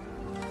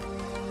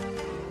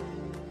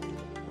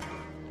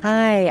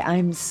 Hi,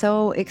 I'm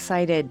so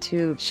excited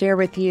to share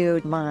with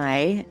you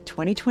my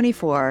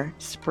 2024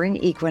 Spring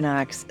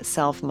Equinox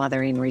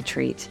Self-Mothering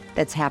Retreat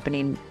that's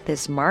happening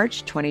this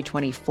March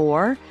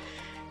 2024.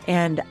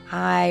 And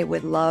I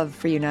would love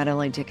for you not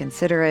only to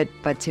consider it,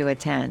 but to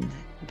attend.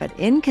 But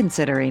in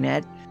considering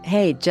it,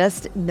 Hey,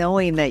 just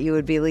knowing that you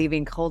would be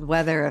leaving cold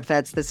weather, if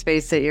that's the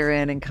space that you're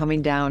in, and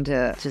coming down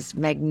to just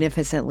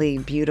magnificently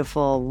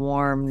beautiful,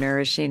 warm,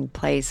 nourishing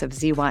place of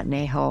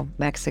Zihuatanejo,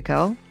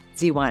 Mexico.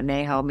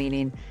 Zihuatanejo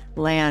meaning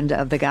land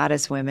of the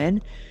goddess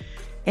women,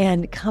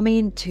 and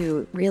coming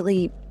to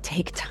really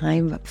take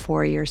time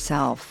for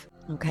yourself.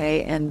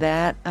 Okay. And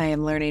that I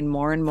am learning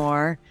more and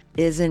more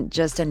isn't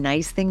just a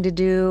nice thing to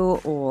do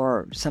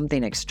or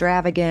something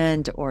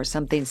extravagant or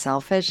something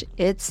selfish.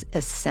 It's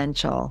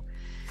essential.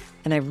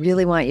 And I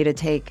really want you to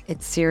take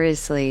it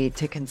seriously,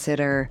 to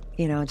consider,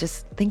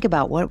 just think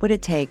about what would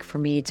it take for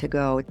me to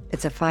go.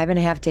 It's a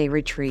 5.5-day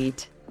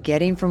retreat,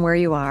 getting from where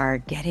you are,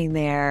 getting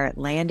there,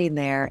 landing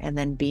there, and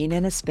then being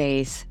in a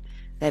space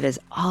that is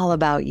all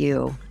about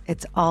you.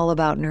 It's all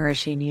about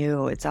nourishing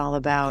you. It's all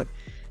about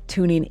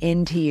tuning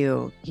into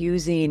you,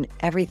 using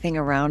everything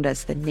around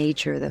us, the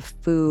nature, the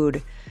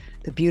food,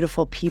 the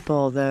beautiful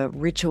people, the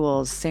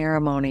rituals,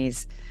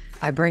 ceremonies.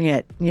 I bring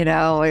it, we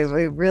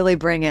really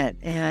bring it.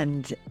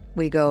 And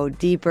we go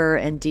deeper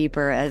and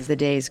deeper as the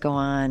days go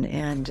on,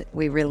 and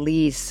we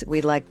release,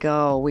 we let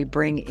go, we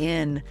bring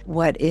in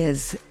what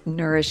is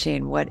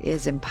nourishing, what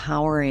is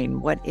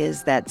empowering, what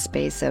is that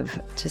space of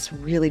just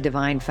really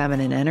divine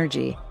feminine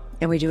energy.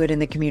 And we do it in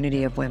the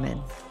community of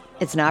women.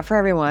 It's not for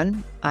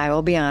everyone. I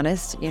will be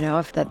honest,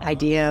 if that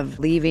idea of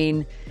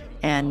leaving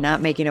and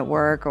not making it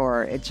work,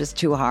 or it's just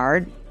too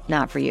hard,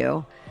 not for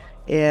you.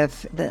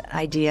 If the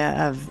idea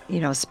of,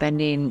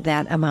 spending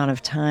that amount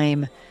of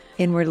time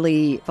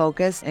inwardly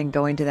focused and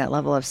going to that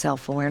level of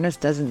self-awareness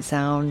doesn't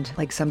sound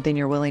like something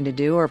you're willing to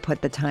do or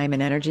put the time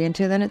and energy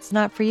into, then it's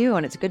not for you.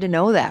 And it's good to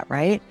know that,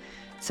 right?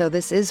 So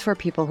this is for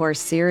people who are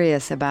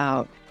serious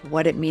about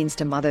what it means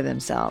to mother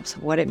themselves,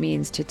 what it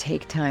means to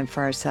take time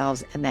for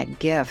ourselves, and that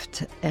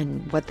gift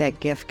and what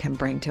that gift can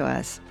bring to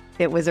us.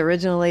 It was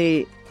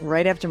originally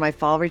right after my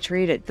fall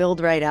retreat. It filled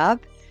right up.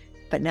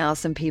 But now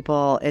some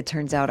people, it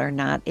turns out, are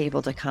not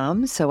able to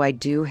come. So I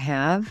do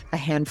have a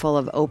handful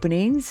of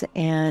openings.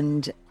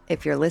 And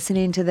if you're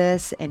listening to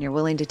this and you're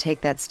willing to take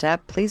that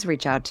step, please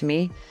reach out to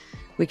me.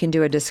 We can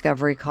do a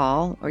discovery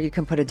call, or you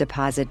can put a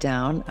deposit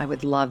down. I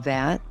would love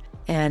that.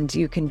 And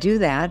you can do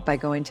that by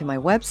going to my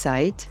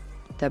website,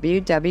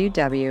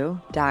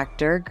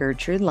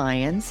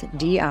 www.drgertrudelyons,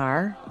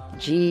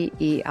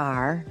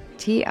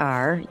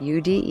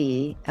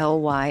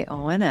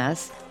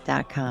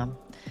 DrGertrudelyons.com.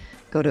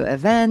 Go to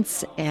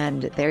events,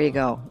 and there you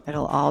go.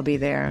 It'll all be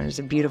there. There's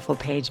a beautiful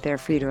page there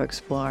for you to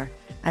explore.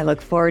 I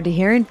look forward to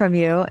hearing from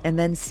you and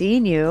then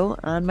seeing you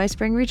on my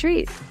spring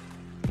retreat.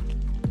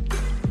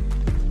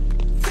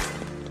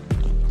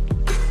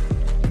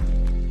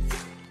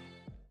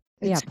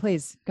 Yeah,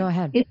 please go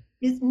ahead.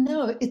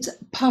 It's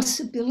a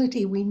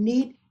possibility we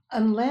need,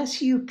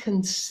 unless you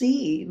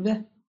conceive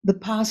the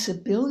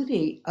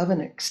possibility of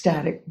an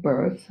ecstatic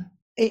birth,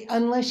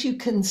 unless you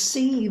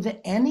conceive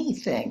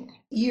anything,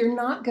 you're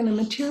not going to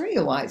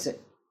materialize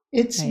it.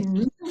 It's right.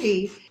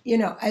 Really,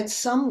 at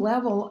some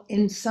level,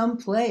 in some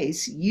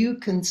place, you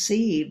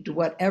conceived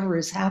whatever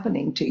is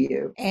happening to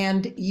you,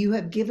 and you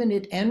have given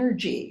it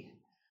energy,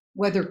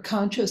 whether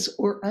conscious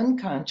or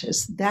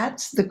unconscious.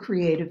 That's the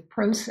creative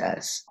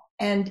process.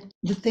 And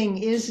the thing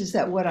is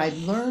that what I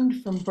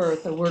learned from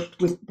birth, I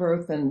worked with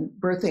birth and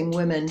birthing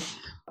women,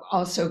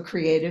 also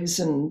creatives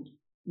and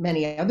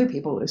many other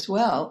people as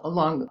well,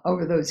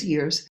 over those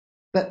years,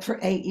 but for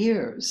 8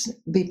 years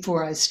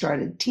before I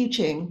started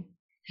teaching.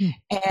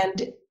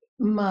 And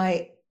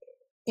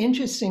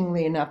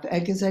interestingly enough,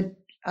 because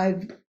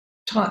I've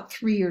taught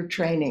 3-year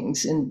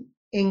trainings in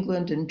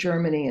England and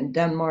Germany and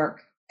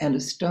Denmark and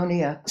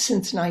Estonia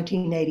since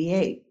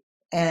 1988.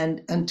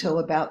 And until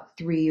about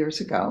 3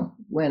 years ago,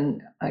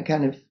 when I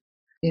kind of,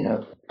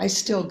 I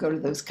still go to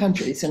those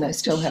countries and I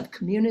still have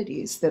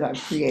communities that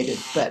I've created,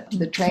 but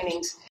the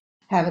trainings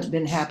haven't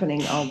been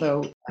happening,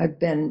 although I've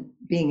been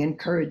being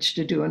encouraged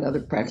to do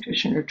another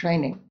practitioner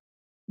training.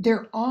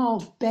 They're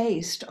all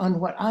based on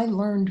what I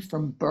learned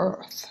from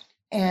birth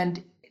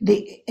and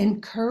the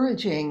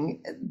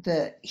encouraging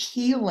the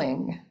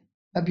healing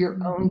of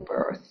your own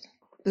birth,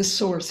 the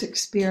source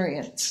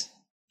experience.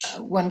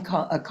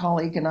 A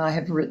colleague and I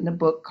have written a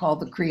book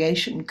called The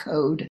Creation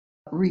Code,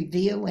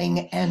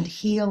 revealing and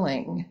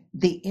healing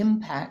the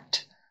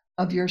impact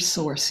of your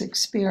source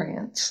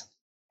experience.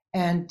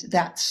 And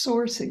that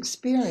source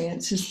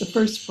experience is the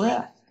first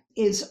breath,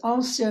 is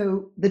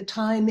also the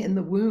time in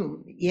the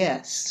womb,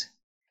 yes.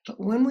 But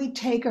when we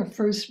take our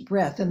first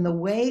breath and the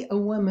way a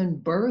woman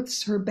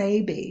births her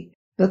baby,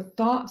 the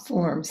thought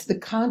forms, the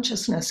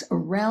consciousness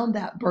around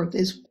that birth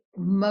is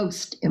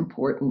most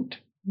important.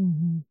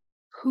 Mm-hmm.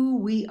 Who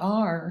we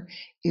are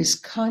is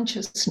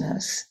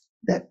consciousness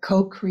that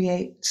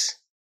co-creates.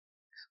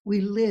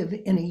 We live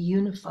in a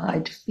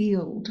unified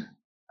field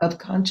of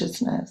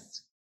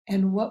consciousness.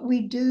 And what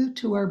we do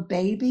to our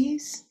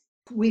babies,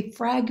 we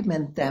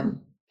fragment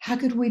them. How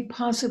could we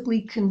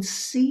possibly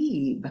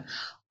conceive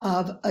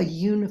of a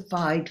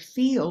unified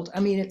field?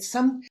 I mean, it's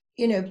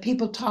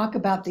people talk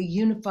about the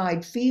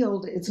unified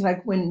field. It's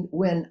like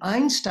when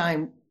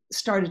Einstein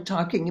started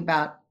talking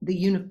about the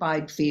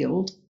unified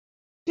field,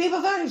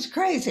 people thought he was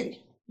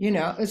crazy.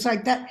 It's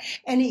like that.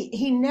 And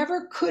he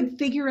never could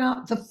figure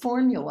out the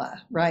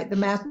formula, right? The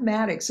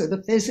mathematics or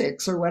the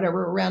physics or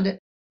whatever around it.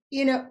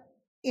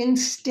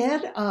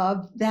 Instead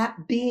of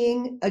that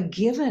being a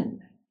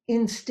given,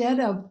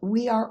 instead of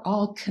we are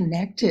all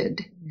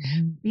connected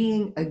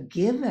being a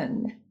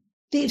given,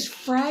 these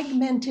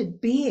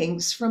fragmented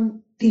beings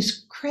from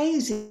these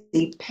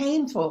crazy,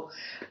 painful,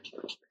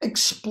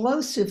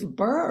 explosive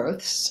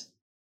births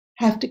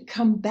have to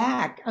come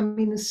back. I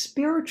mean, the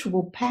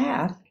spiritual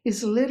path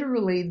is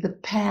literally the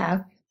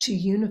path to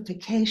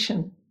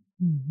unification,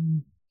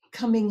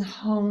 coming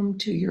home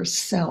to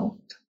yourself.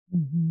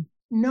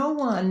 No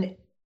one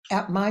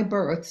at my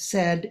birth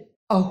said,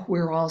 "Oh,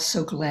 we're all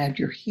so glad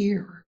you're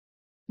here."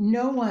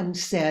 No one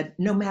said,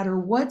 no matter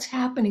what's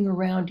happening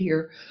around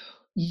here,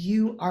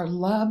 you are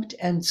loved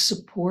and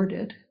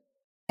supported,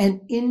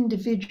 an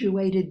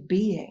individuated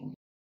being.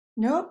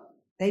 Nope,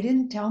 they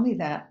didn't tell me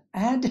that. I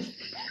had to.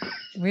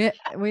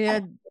 We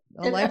had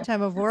a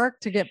lifetime of work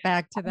to get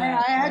back to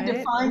that. I had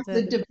to find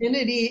the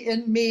divinity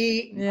in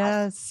me.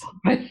 Yes.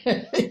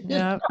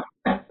 Yeah.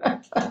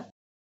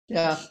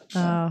 Yeah.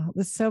 Oh,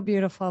 it's so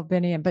beautiful,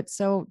 Binnie, but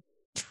so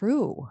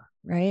true,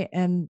 right?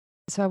 And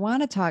so I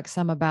want to talk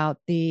some about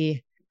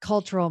the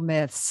cultural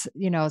myths,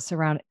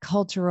 surround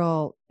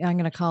cultural, I'm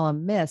going to call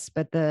them myths,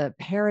 but the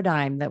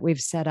paradigm that we've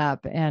set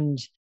up. And,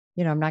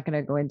 I'm not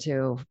going to go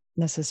into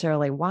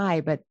necessarily why,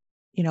 but,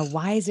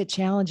 why is it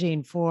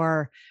challenging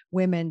for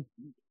women?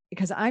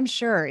 Because I'm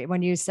sure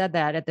when you said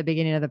that at the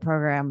beginning of the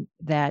program,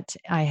 that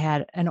I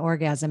had an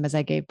orgasm as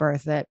I gave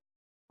birth, that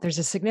there's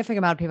a significant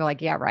amount of people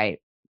like, yeah, right.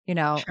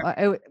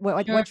 Sure.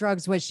 What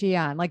drugs was she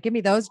on? Like, give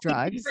me those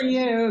drugs. For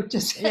you,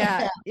 just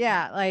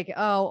yeah. Like,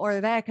 oh, or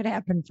that could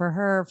happen for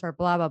her for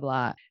blah, blah,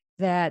 blah.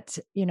 That,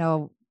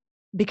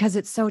 because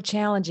it's so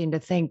challenging to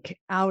think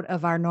out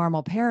of our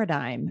normal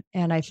paradigm.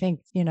 And I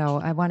think,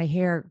 I want to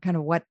hear kind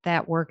of what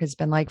that work has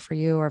been like for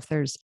you, or if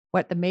there's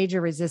what the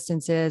major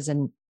resistance is.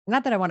 And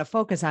not that I want to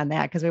focus on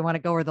that, because we want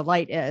to go where the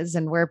light is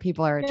and where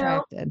people are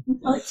attracted.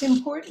 It's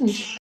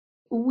important.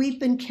 We've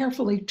been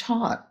carefully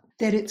taught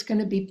that it's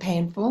going to be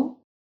painful.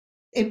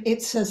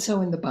 It says so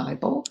in the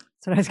Bible.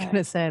 That's what I was going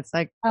to say. It's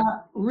like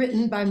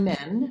written by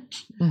men,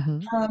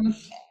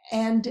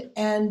 and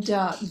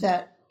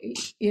that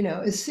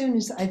as soon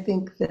as I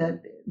think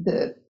that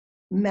the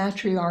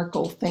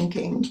matriarchal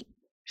thinking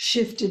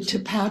shifted to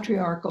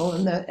patriarchal,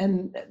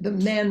 and the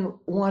men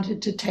wanted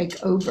to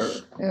take over,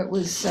 it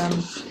was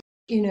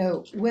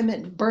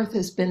women, birth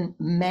has been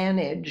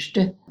managed.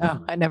 Oh,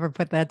 I never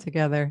put that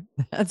together.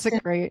 That's a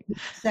great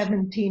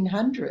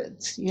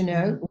 1700s.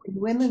 When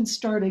women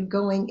started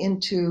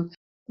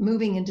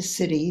moving into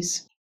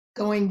cities,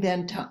 going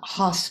then to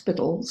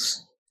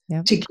hospitals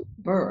to give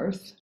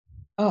birth.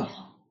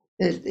 Oh,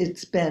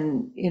 it's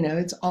been,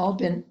 it's all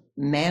been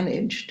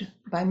managed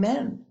by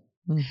men.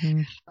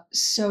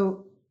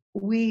 So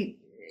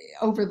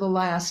over the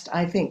last,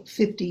 I think,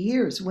 50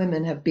 years,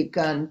 women have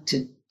begun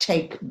to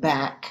take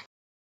back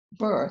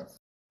birth.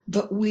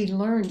 But we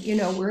learn,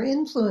 we're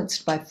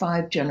influenced by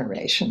 5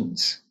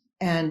 generations.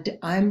 And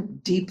I'm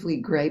deeply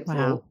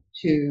grateful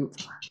to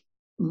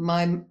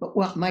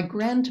my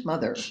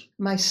grandmother,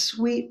 my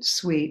sweet,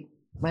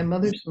 my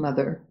mother's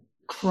mother,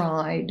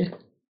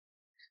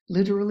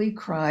 literally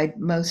cried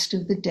most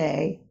of the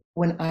day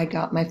when I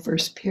got my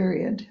first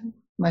period,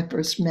 my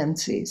first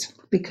menses,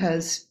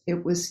 because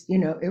it was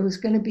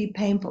going to be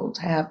painful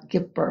to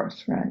give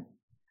birth, right?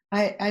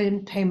 I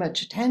didn't pay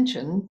much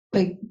attention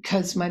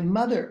because my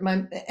mother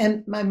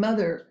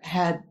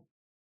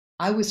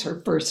I was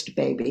her first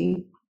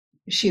baby.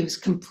 She was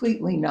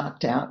completely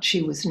knocked out.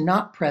 She was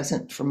not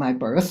present for my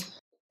birth.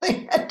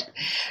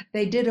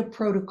 They did a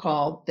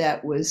protocol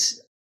that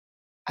was,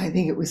 I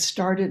think it was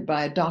started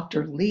by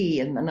Dr. Lee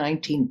in the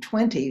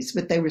 1920s,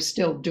 but they were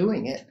still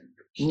doing it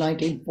in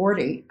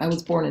 1940. I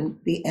was born in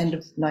the end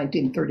of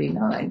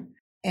 1939.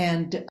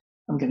 And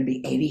I'm going to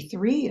be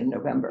 83 in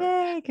November.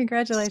 Yay,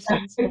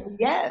 congratulations.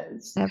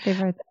 Yes. Happy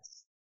birthday.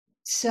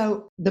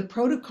 So the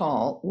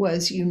protocol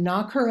was you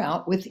knock her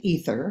out with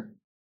ether,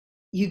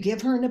 you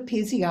give her an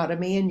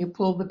episiotomy, and you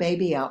pull the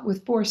baby out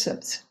with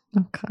forceps.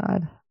 Oh,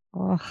 God.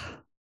 Oh.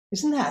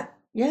 Isn't that?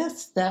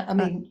 Yes.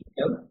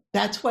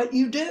 That's what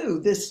you do.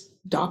 This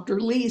Dr.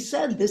 Lee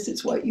said this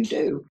is what you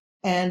do.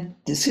 And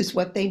this is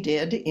what they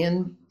did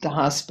in the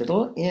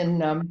hospital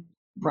in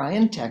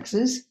Bryan,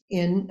 Texas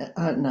in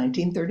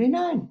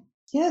 1939.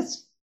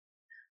 Yes.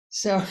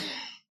 So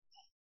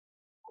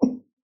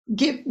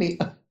give me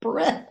a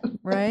breath.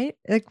 Right?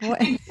 Like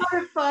what? You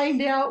gotta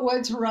find out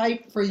what's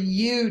right for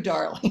you,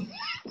 darling.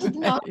 Right.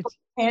 Not for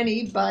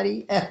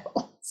anybody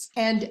else.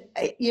 And,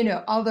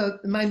 although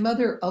my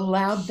mother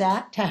allowed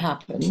that to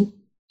happen,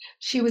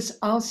 she was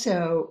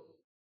also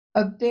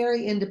a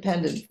very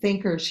independent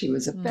thinker. She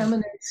was a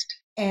feminist.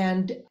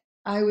 And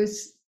I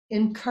was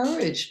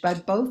encouraged by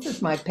both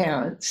of my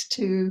parents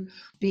to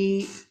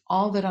be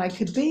all that I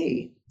could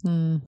be.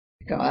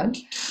 God.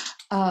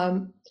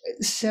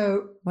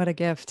 So what a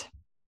gift.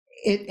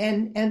 I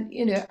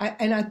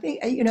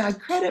think, I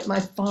credit my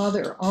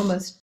father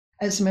almost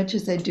as much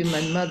as I do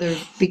my mother,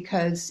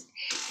 because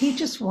he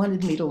just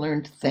wanted me to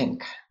learn to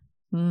think.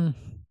 Mm.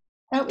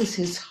 That was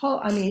his whole,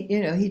 I mean,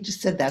 he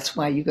just said, that's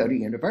why you go to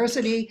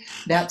university.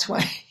 That's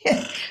why,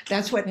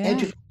 that's what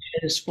education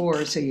is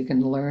for, so you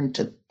can learn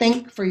to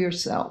think for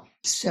yourself.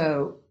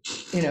 So,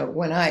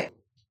 when I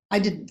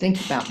didn't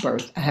think about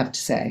birth, I have to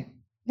say.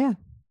 Yeah.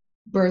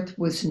 Birth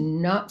was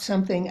not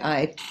something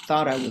I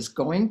thought I was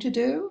going to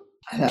do.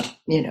 I thought,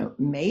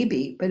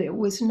 maybe, but it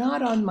was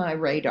not on my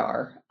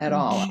radar at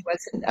all.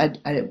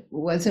 I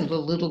wasn't a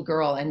little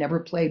girl. I never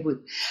played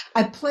with,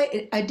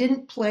 I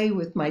didn't play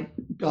with my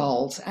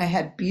dolls. I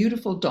had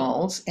beautiful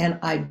dolls and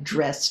I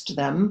dressed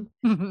them.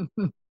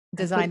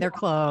 Designed their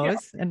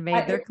clothes and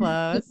made their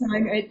clothes.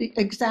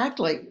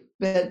 Exactly.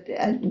 But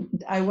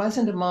I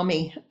wasn't a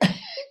mommy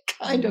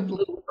kind of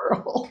little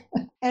girl.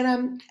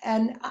 And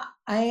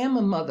I am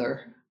a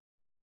mother.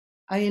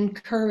 I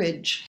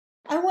encourage.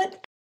 I want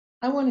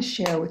to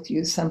share with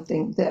you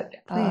something that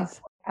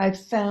I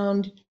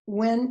found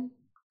when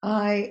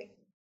I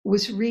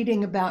was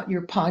reading about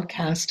your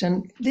podcast,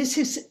 and this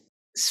is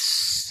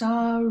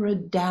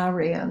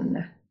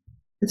Saradarian.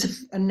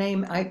 It's a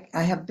name I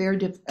have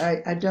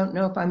I don't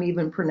know if I'm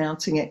even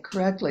pronouncing it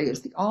correctly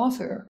as the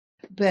author,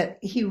 but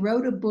he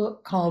wrote a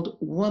book called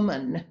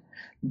Woman,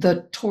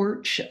 the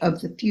Torch of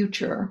the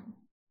Future.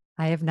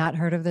 I have not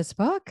heard of this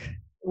book.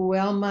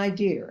 Well, my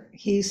dear,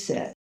 he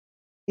said,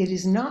 it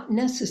is not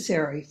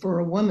necessary for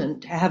a woman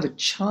to have a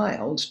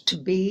child to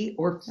be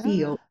or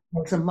feel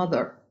as a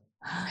mother.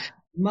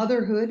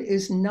 Motherhood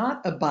is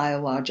not a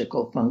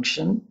biological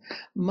function.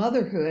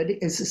 Motherhood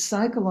is a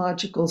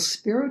psychological,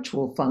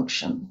 spiritual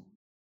function.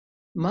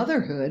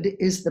 Motherhood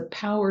is the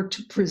power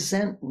to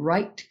present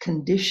right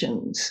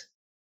conditions,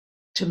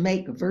 to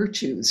make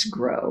virtues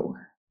grow,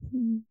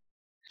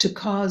 to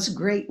cause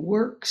great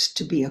works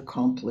to be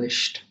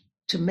accomplished,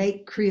 to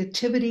make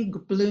creativity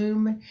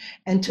bloom,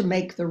 and to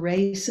make the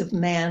race of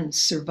man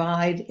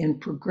survive in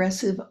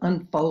progressive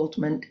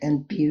unfoldment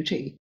and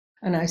beauty.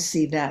 And I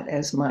see that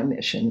as my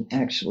mission,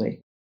 actually.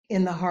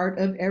 In the heart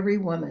of every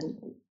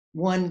woman,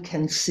 one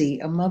can see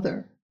a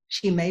mother.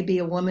 She may be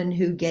a woman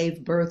who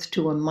gave birth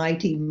to a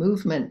mighty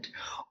movement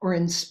or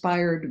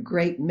inspired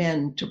great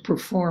men to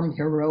perform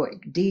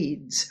heroic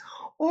deeds,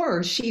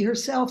 or she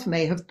herself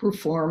may have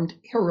performed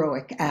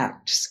heroic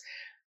acts,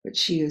 but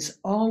she is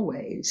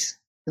always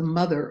the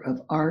mother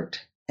of art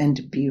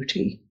and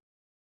beauty.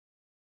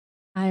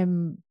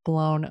 I'm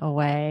blown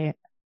away.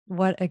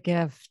 What a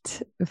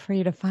gift for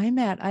you to find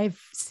that. I've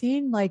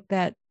seen like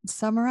that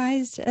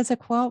summarized as a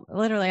quote.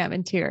 Literally, I'm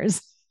in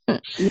tears.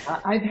 Yeah,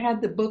 I've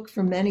had the book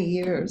for many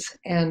years,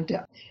 and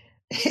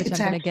which I'm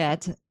going to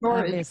get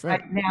obviously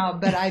right now,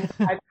 but I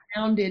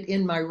found it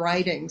in my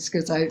writings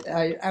because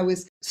I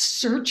was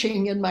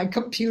searching in my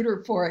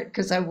computer for it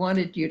because I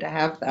wanted you to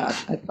have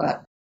that. I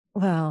thought,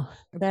 well,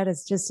 that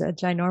is just a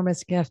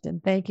ginormous gift,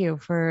 and thank you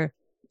for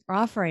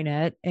offering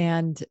it.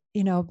 And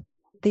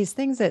these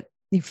things that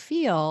you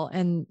feel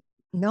and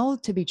know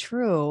to be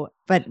true,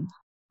 but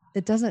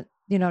it doesn't,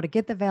 to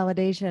get the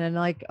validation and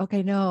like,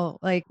 okay, no,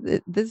 like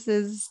this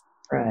is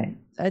right,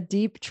 a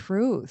deep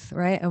truth,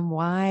 right? And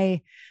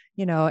why,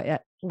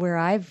 where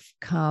I've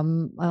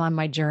come on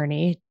my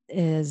journey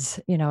is,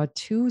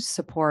 to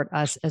support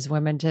us as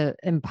women to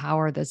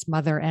empower this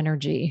mother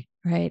energy,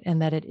 right?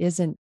 And that it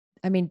isn't,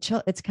 I mean,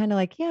 it's kind of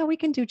like, yeah, we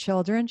can do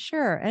children,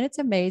 sure. And it's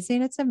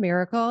amazing. It's a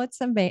miracle. It's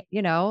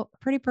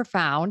pretty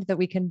profound that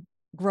we can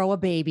grow a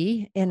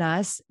baby in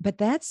us, but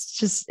that's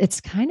just, it's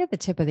kind of the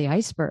tip of the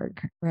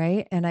iceberg,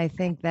 right? And I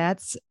think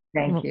that's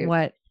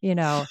what,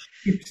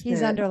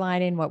 he's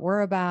underlining what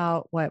we're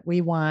about, what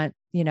we want,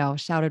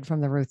 shouted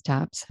from the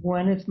rooftops.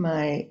 One of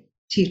my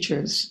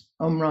teachers,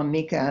 Omram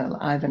Mikhail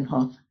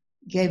Ivanhoff,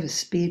 gave a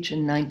speech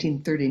in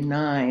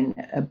 1939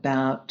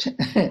 about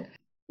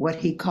what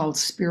he called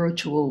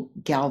spiritual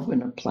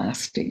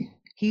galvanoplasty.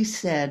 He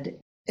said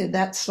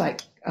that's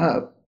like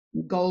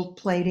gold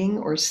plating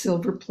or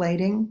silver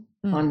plating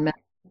on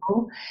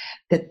metal,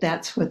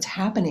 that's what's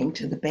happening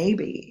to the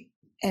baby.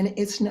 And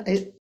it's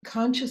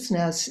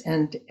consciousness,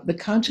 and the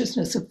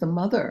consciousness of the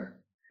mother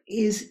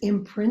is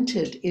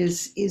imprinted,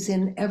 is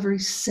in every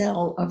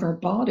cell of our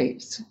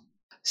bodies.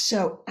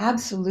 So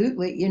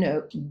absolutely,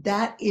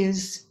 that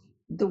is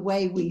the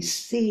way we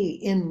see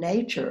in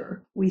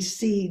nature. We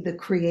see the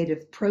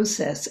creative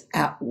process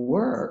at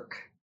work.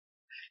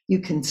 You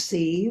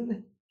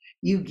conceive,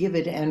 you give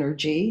it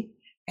energy,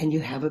 and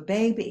you have a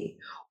baby.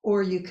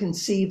 Or you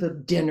conceive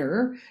of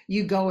dinner,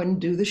 you go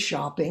and do the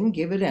shopping,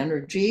 give it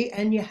energy,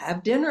 and you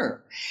have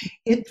dinner.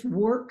 It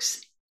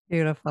works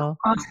beautiful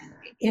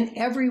in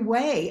every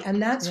way. And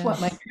that's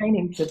what my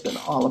trainings have been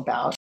all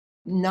about.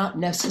 Not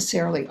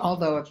necessarily,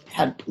 although I've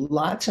had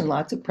lots and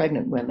lots of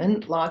pregnant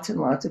women, lots and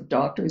lots of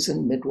doctors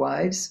and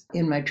midwives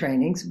in my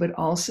trainings, but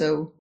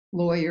also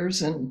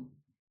lawyers and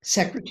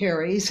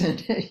secretaries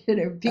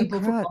and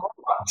people from all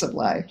walks of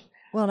life.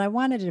 Well, and I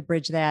wanted to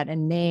bridge that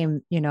and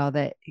name,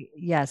 that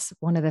yes,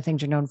 one of the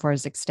things you're known for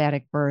is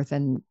ecstatic birth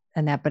and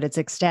that, but it's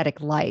ecstatic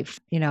life,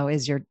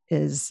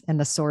 is and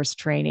the source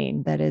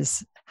training that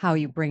is how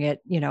you bring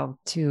it,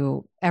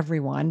 to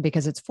everyone,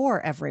 because it's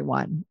for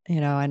everyone,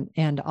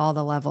 and all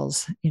the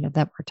levels,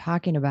 that we're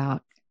talking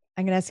about.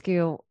 I'm going to ask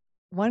you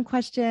one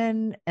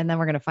question, and then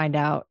we're going to find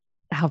out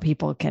how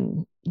people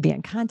can be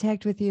in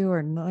contact with you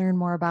or learn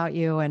more about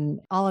you. And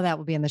all of that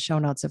will be in the show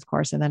notes, of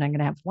course. And then I'm going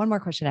to have one more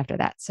question after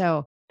that.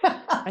 So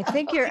I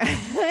think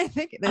I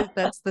think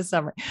that's the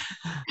summary.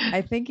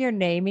 I think you're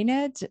naming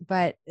it,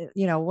 but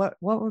what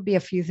would be a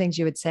few things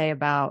you would say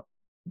about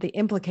the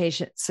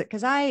implications?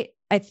 Because I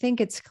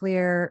think it's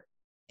clear,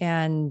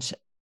 and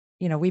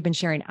we've been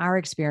sharing our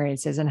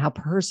experiences and how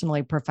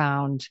personally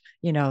profound,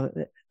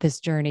 this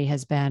journey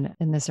has been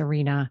in this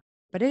arena,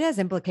 but it has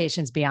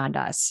implications beyond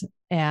us,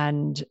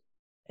 and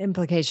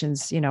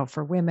implications,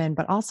 for women,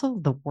 but also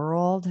the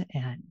world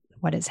and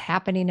what is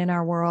happening in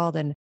our world.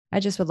 And I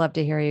just would love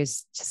to hear you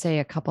say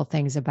a couple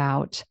things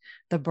about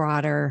the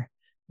broader,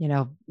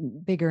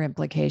 bigger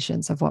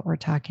implications of what we're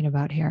talking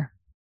about here.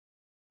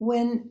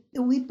 When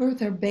we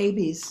birth our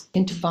babies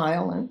into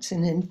violence,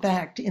 and in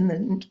fact, in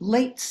the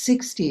late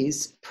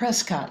 60s,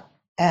 Prescott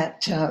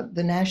at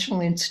the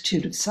National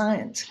Institute of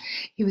Science,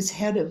 he was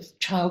head of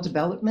child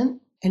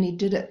development, and he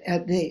did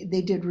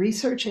they did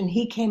research, and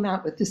he came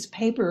out with this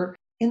paper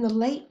in the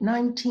late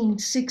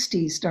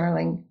 1960s,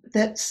 darling,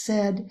 that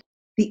said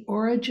the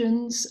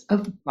origins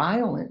of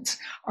violence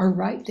are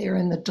right there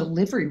in the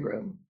delivery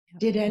room.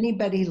 Did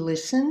anybody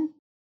listen?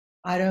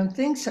 I don't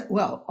think so.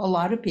 Well, a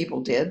lot of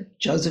people did.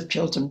 Joseph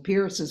Chilton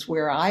Pierce is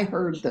where I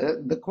heard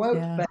the quote.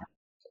 Yeah.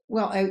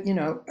 But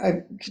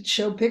I could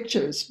show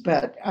pictures,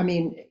 but I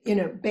mean,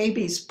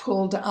 babies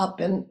pulled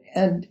up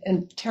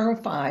and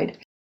terrified.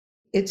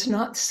 It's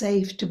not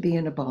safe to be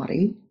in a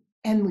body,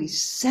 and we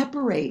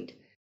separate.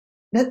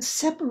 That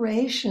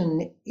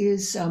separation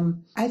is,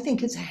 I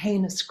think, it's a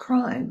heinous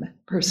crime,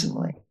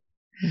 personally.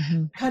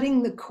 Mm-hmm.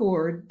 Cutting the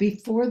cord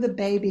before the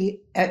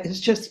baby is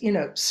just,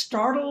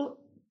 startled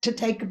to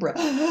take a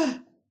breath.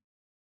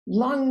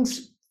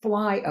 Lungs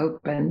fly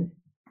open,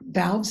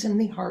 valves in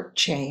the heart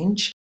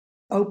change,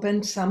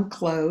 open, some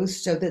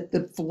close, so that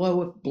the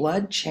flow of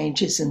blood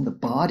changes in the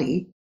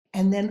body.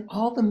 And then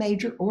all the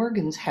major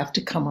organs have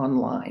to come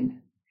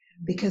online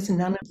because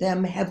none of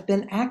them have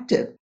been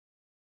active.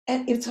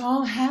 And it's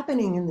all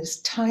happening in this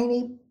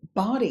tiny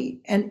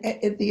body. And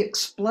the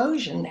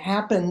explosion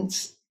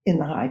happens in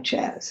the high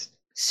chest.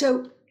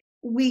 So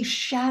we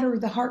shatter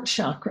the heart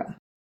chakra,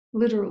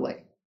 literally.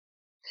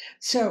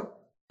 So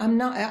I'm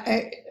not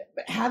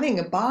having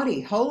a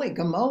body, holy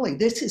gamoly,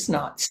 this is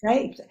not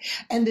safe.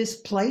 And this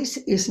place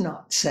is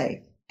not safe.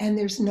 And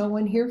there's no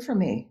one here for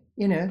me.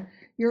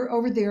 You're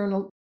over there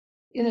and,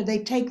 they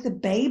take the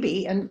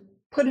baby and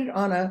put it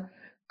on a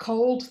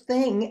cold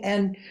thing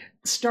and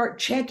start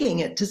checking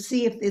it to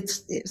see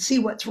if see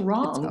what's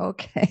wrong. It's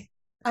okay.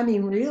 I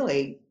mean,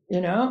 really,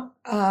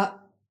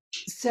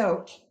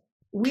 so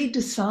we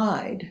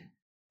decide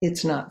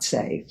it's not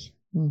safe.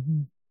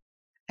 Mm-hmm.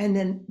 And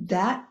then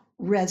that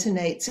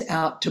resonates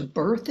out to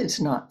birth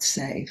is not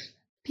safe.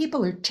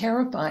 People are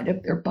terrified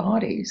of their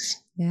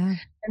bodies. Yeah.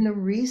 And the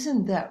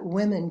reason that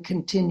women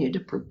continue to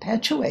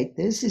perpetuate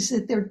this is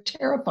that they're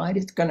terrified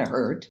it's going to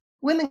hurt.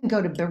 Women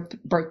go to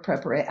birth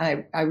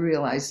preparation. I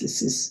realize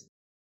this is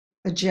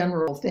a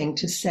general thing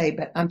to say,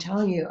 but I'm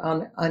telling you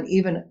on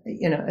even,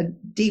 a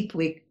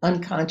deeply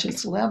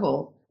unconscious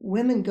level,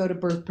 women go to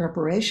birth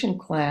preparation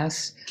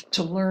class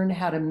to learn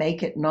how to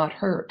make it not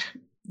hurt.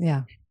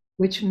 Yeah.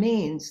 Which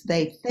means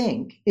they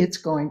think it's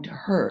going to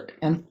hurt,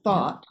 and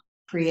thought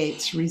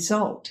creates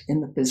result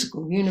in the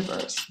physical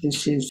universe.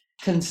 This is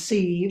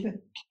conceive,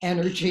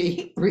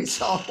 energy,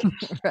 result.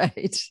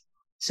 Right.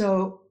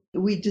 So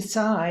we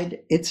decide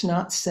it's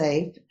not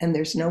safe and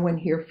there's no one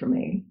here for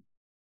me.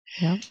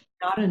 Yeah.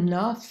 Not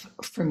enough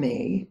for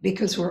me,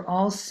 because we're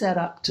all set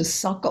up to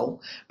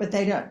suckle, but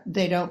they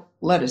don't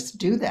let us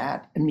do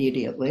that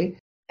immediately.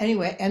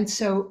 Anyway, and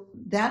so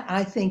that,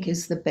 I think,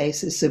 is the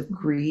basis of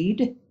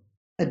greed,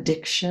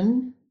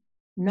 addiction.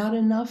 Not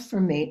enough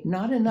for me.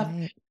 Not enough.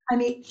 Right. I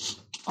mean,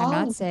 I'm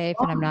not safe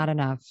and I'm not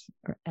enough.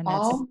 And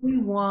all we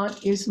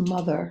want is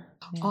mother.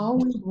 Yeah. All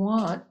we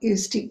want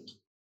is to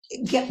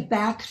get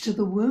back to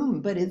the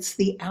womb, but it's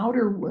the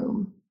outer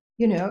womb.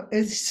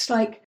 It's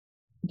like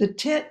the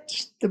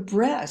tit, the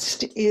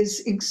breast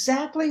is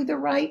exactly the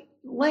right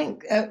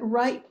length,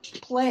 right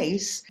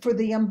place for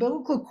the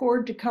umbilical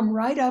cord to come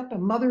right up, a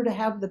mother to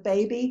have the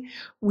baby.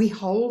 We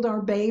hold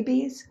our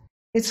babies.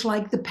 It's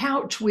like the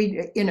pouch.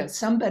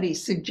 Somebody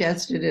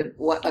suggested at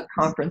a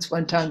conference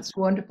one time, this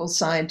wonderful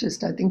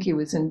scientist, I think he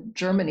was in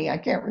Germany, I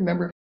can't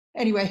remember.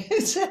 Anyway, he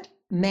said,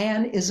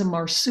 man is a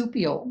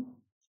marsupial,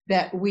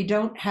 that we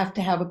don't have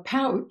to have a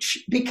pouch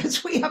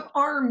because we have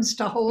arms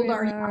to hold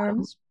our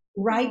arms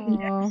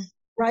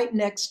right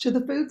next to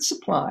the food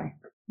supply.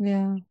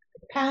 Yeah.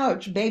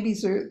 Pouch.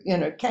 Babies are,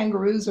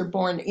 kangaroos are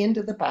born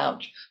into the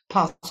pouch,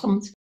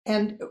 possums,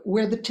 and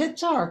where the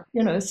tits are,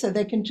 so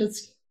they can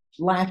just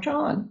latch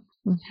on.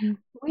 Mm-hmm.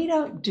 We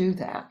don't do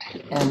that.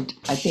 And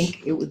I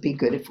think it would be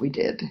good if we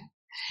did.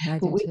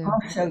 But we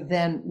also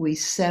then we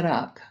set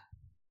up,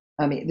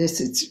 I mean, this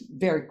is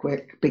very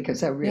quick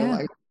because I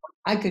realize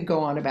I could go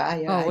on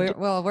about, yeah, Oh, I do.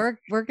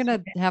 we're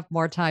gonna have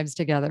more times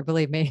together,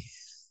 believe me.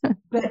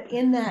 But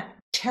in that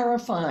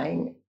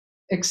terrifying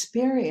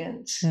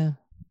experience, Yeah.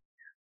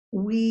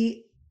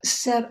 we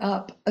set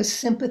up a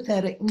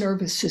sympathetic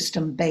nervous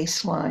system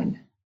baseline,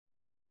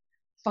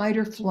 fight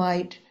or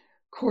flight,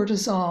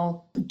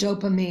 cortisol,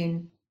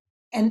 dopamine.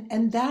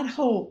 And that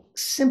whole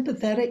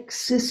sympathetic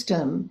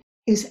system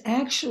is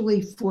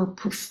actually for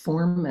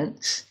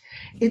performance.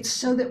 It's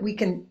so that we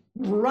can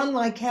run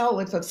like hell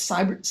if a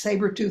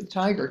saber-toothed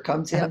tiger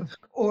comes in, Yep.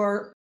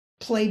 or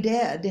play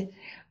dead,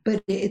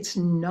 but it's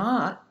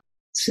not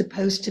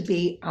supposed to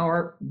be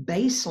our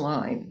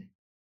baseline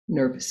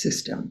nervous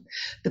system.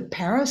 The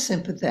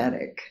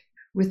parasympathetic,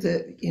 with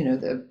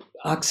the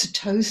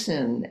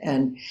oxytocin,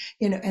 and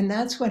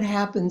that's what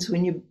happens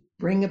when you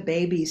bring a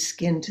baby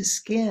skin to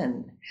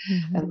skin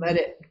and let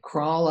it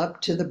crawl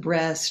up to the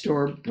breast,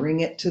 or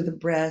bring it to the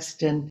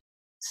breast and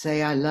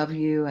say, I love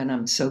you and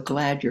I'm so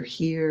glad you're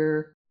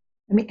here.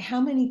 I mean,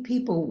 how many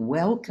people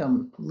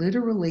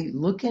literally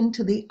look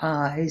into the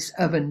eyes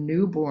of a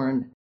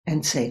newborn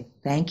and say,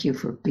 thank you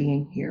for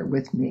being here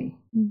with me?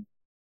 And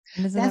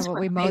isn't that That's what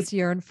what we most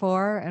yearn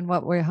for and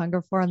what we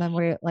hunger for? And then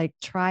we like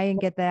try and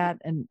get that.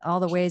 And all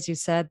the ways you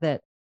said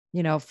that,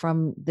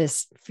 from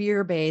this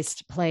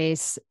fear-based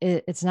place,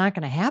 it's not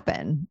going to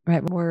happen,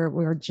 right?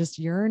 We're just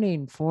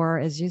yearning for,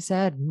 as you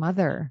said,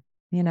 mother,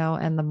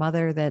 and the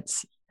mother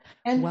that's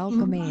and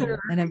welcoming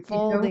mother, and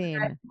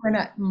enfolding.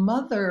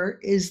 mother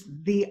is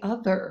the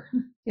other.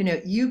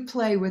 You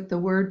play with the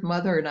word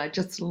mother, and I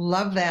just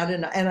love that.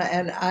 And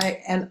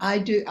I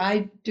do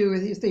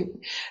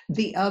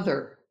the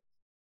other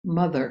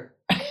mother.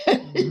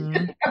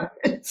 Mhm.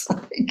 It's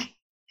like,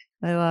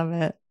 I love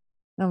it.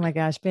 Oh my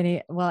gosh,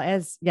 Binnie. Well,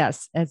 as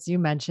you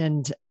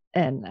mentioned,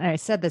 and I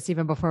said this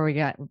even before we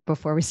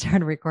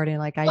started recording,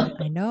 like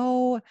I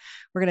know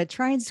we're gonna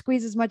try and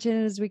squeeze as much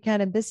in as we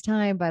can at this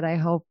time, but I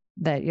hope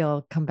that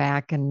you'll come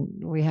back and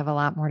we have a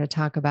lot more to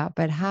talk about.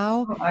 But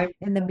how,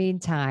 in the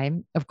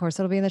meantime, of course,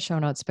 it'll be in the show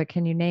notes, but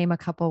can you name a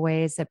couple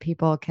ways that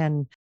people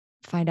can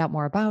find out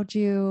more about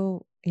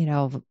you,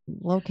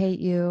 locate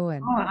you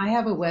and I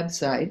have a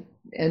website,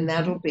 and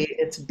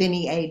it's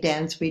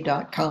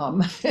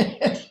binnieadansby.com.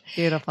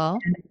 beautiful.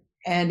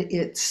 And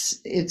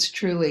it's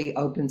truly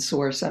open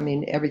source. I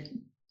mean,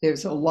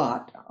 there's a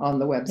lot on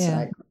the Yeah.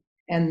 website,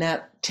 and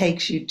that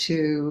takes you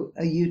to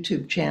a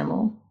YouTube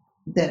channel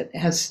that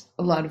has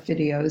a lot of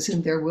videos,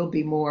 and there will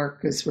be more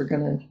because we're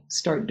going to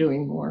start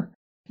doing more.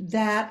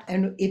 That,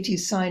 and if you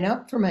sign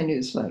up for my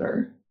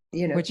newsletter,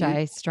 Which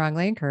I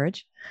strongly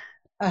encourage.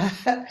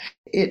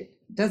 It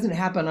doesn't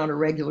happen on a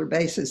regular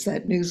basis,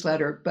 that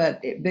newsletter,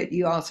 but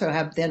you also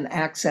have then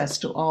access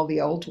to all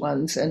the old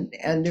ones, and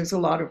there's a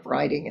lot of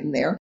writing in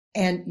there.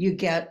 And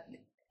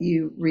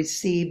you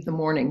receive the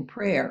morning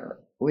prayer,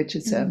 which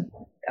is a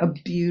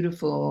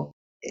beautiful,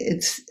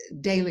 it's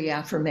daily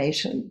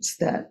affirmations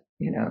that,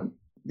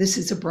 this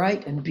is a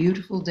bright and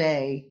beautiful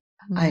day.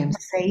 I am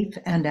safe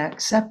and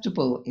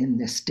acceptable in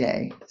this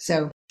day.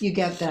 So you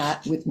get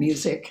that with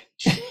music.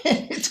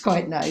 It's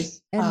quite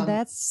nice. And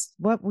that's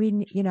what we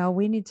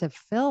need to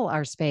fill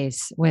our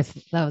space with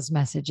those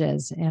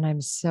messages. And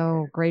I'm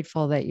so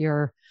grateful that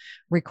you're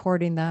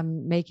recording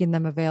them, making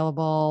them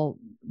available,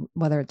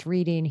 whether it's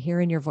reading,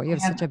 hearing your voice. You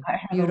have such a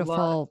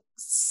beautiful,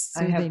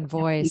 soothing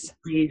voice.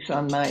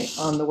 On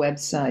the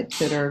website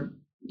that are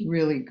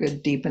really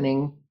good,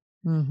 deepening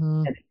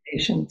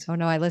meditations. Oh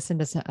no,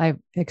 I've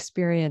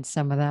experienced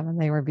some of them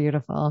and they were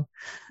beautiful.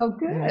 Oh,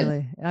 good.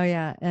 Really. Oh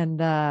yeah. And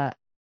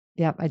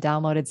yep, I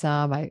downloaded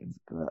some.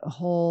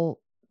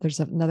 There's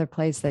another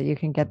place that you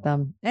can get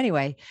them.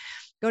 Anyway,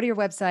 go to your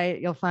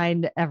website. You'll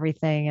find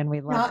everything, and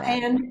we love that.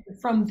 And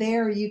from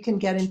there, you can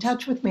get in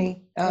touch with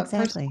me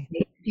exactly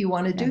if you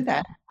want to do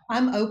that.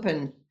 I'm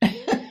open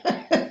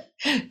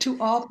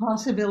to all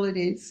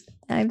possibilities.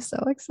 I'm so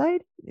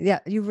excited.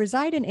 Yeah, you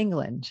reside in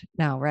England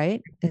now,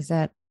 right? Is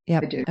that? Yeah.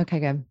 I do.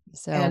 Okay, good.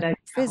 So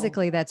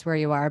physically, that's where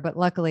you are, but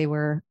luckily,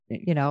 we're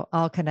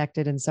all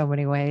connected in so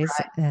many ways,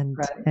 and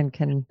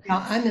can.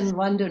 Now, I'm in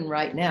London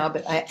right now,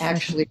 but I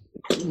actually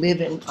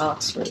live in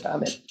Oxford.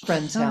 I'm at a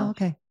friend's house.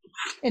 Okay.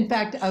 In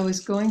fact, I was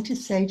going to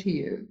say to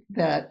you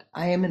that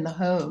I am in the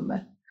home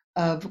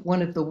of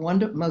one of the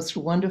most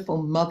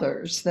wonderful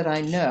mothers that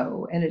I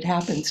know, and it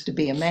happens to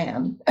be a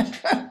man.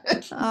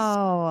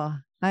 Oh,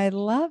 I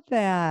love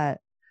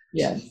that.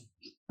 Yes.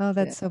 Oh,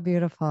 that's so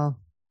beautiful.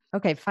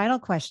 Okay, final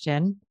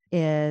question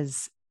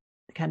is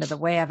kind of the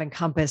way I've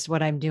encompassed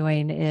what I'm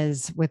doing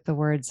is with the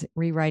words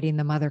rewriting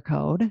the mother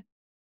code.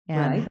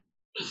 And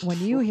when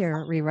you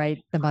hear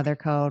rewrite the mother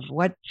code,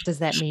 what does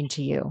that mean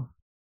to you?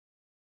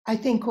 I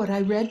think what I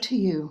read to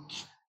you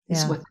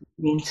is what it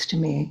means to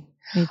me.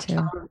 Me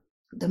too.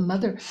 The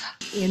mother,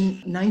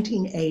 in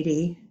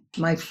 1980,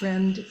 my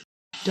friend,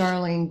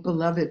 darling,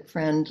 beloved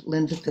friend,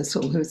 Linda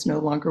Thistle, who's no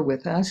longer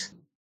with us,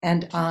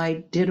 and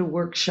I did a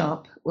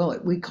workshop. Well,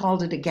 we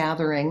called it a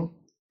gathering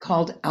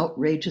called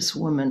Outrageous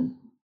Woman.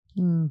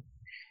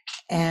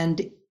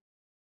 And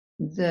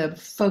the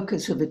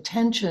focus of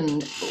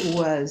attention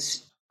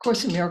was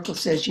Course in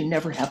Miracles says you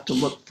never have to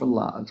look for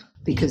love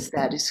because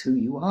that is who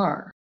you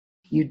are.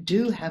 You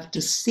do have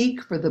to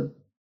seek for the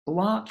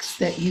blocks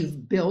that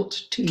you've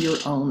built to your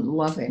own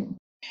loving.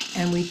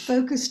 And we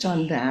focused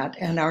on that.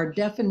 And our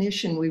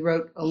definition, we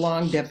wrote a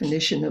long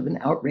definition of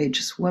an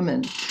outrageous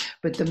woman,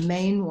 but the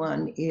main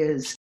one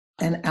is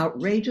an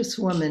outrageous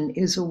woman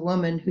is a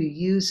woman who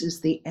uses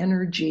the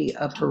energy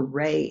of her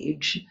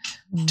rage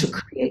to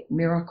create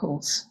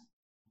miracles.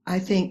 I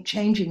think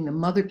changing the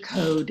mother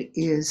code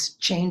is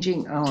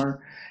choosing,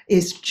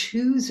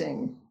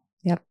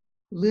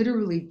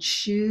 literally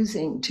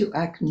choosing to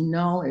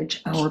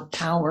acknowledge our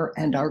power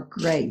and our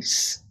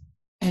grace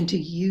and to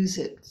use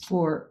it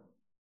for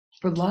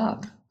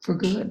love, for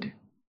good.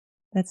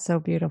 That's so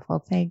beautiful.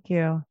 Thank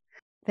you.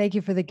 Thank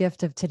you for the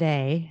gift of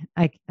today.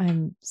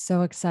 I'm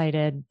so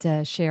excited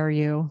to share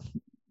you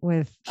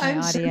with my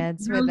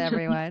audience, with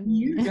everyone.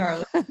 You,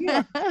 darling.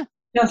 Yeah.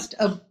 Just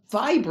a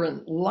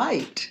vibrant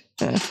light.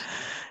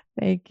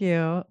 Thank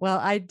you. Well,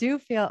 I do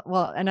feel,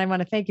 and I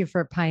want to thank you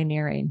for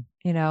pioneering,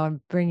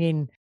 and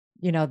bringing,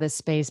 this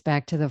space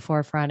back to the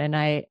forefront.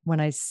 And when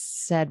I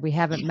said we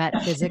haven't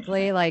met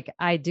physically,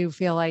 I do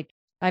feel like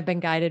I've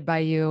been guided by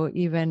you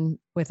even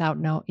without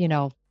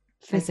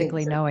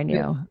physically knowing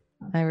you.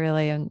 I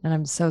really am. And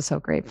I'm so, so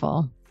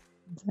grateful.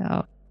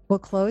 So we'll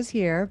close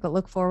here, but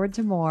look forward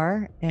to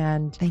more.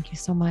 And thank you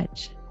so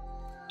much.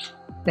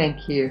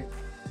 Thank you.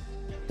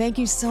 Thank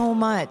you so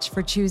much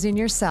for choosing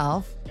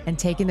yourself and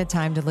taking the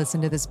time to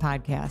listen to this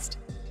podcast.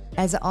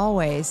 As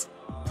always,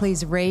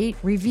 please rate,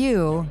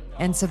 review,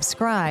 and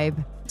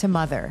subscribe to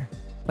Mother.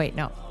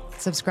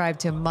 Subscribe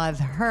to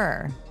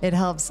Mother. It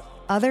helps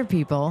other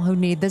people who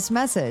need this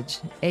message,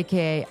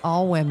 aka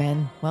all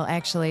women. Well,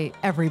 actually,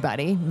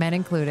 everybody, men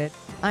included.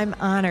 I'm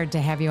honored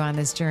to have you on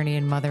this journey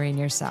in mothering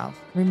yourself.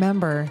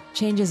 Remember,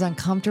 change is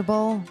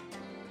uncomfortable,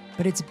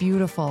 but it's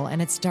beautiful,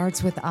 and it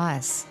starts with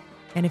us.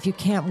 And if you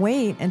can't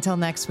wait until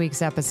next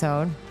week's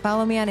episode,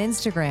 follow me on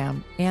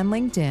Instagram and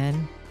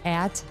LinkedIn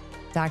at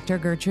Dr.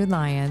 Gertrude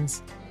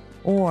Lyons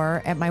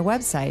or at my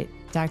website,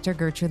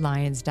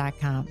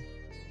 drgertrudelyons.com.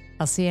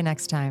 I'll see you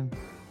next time.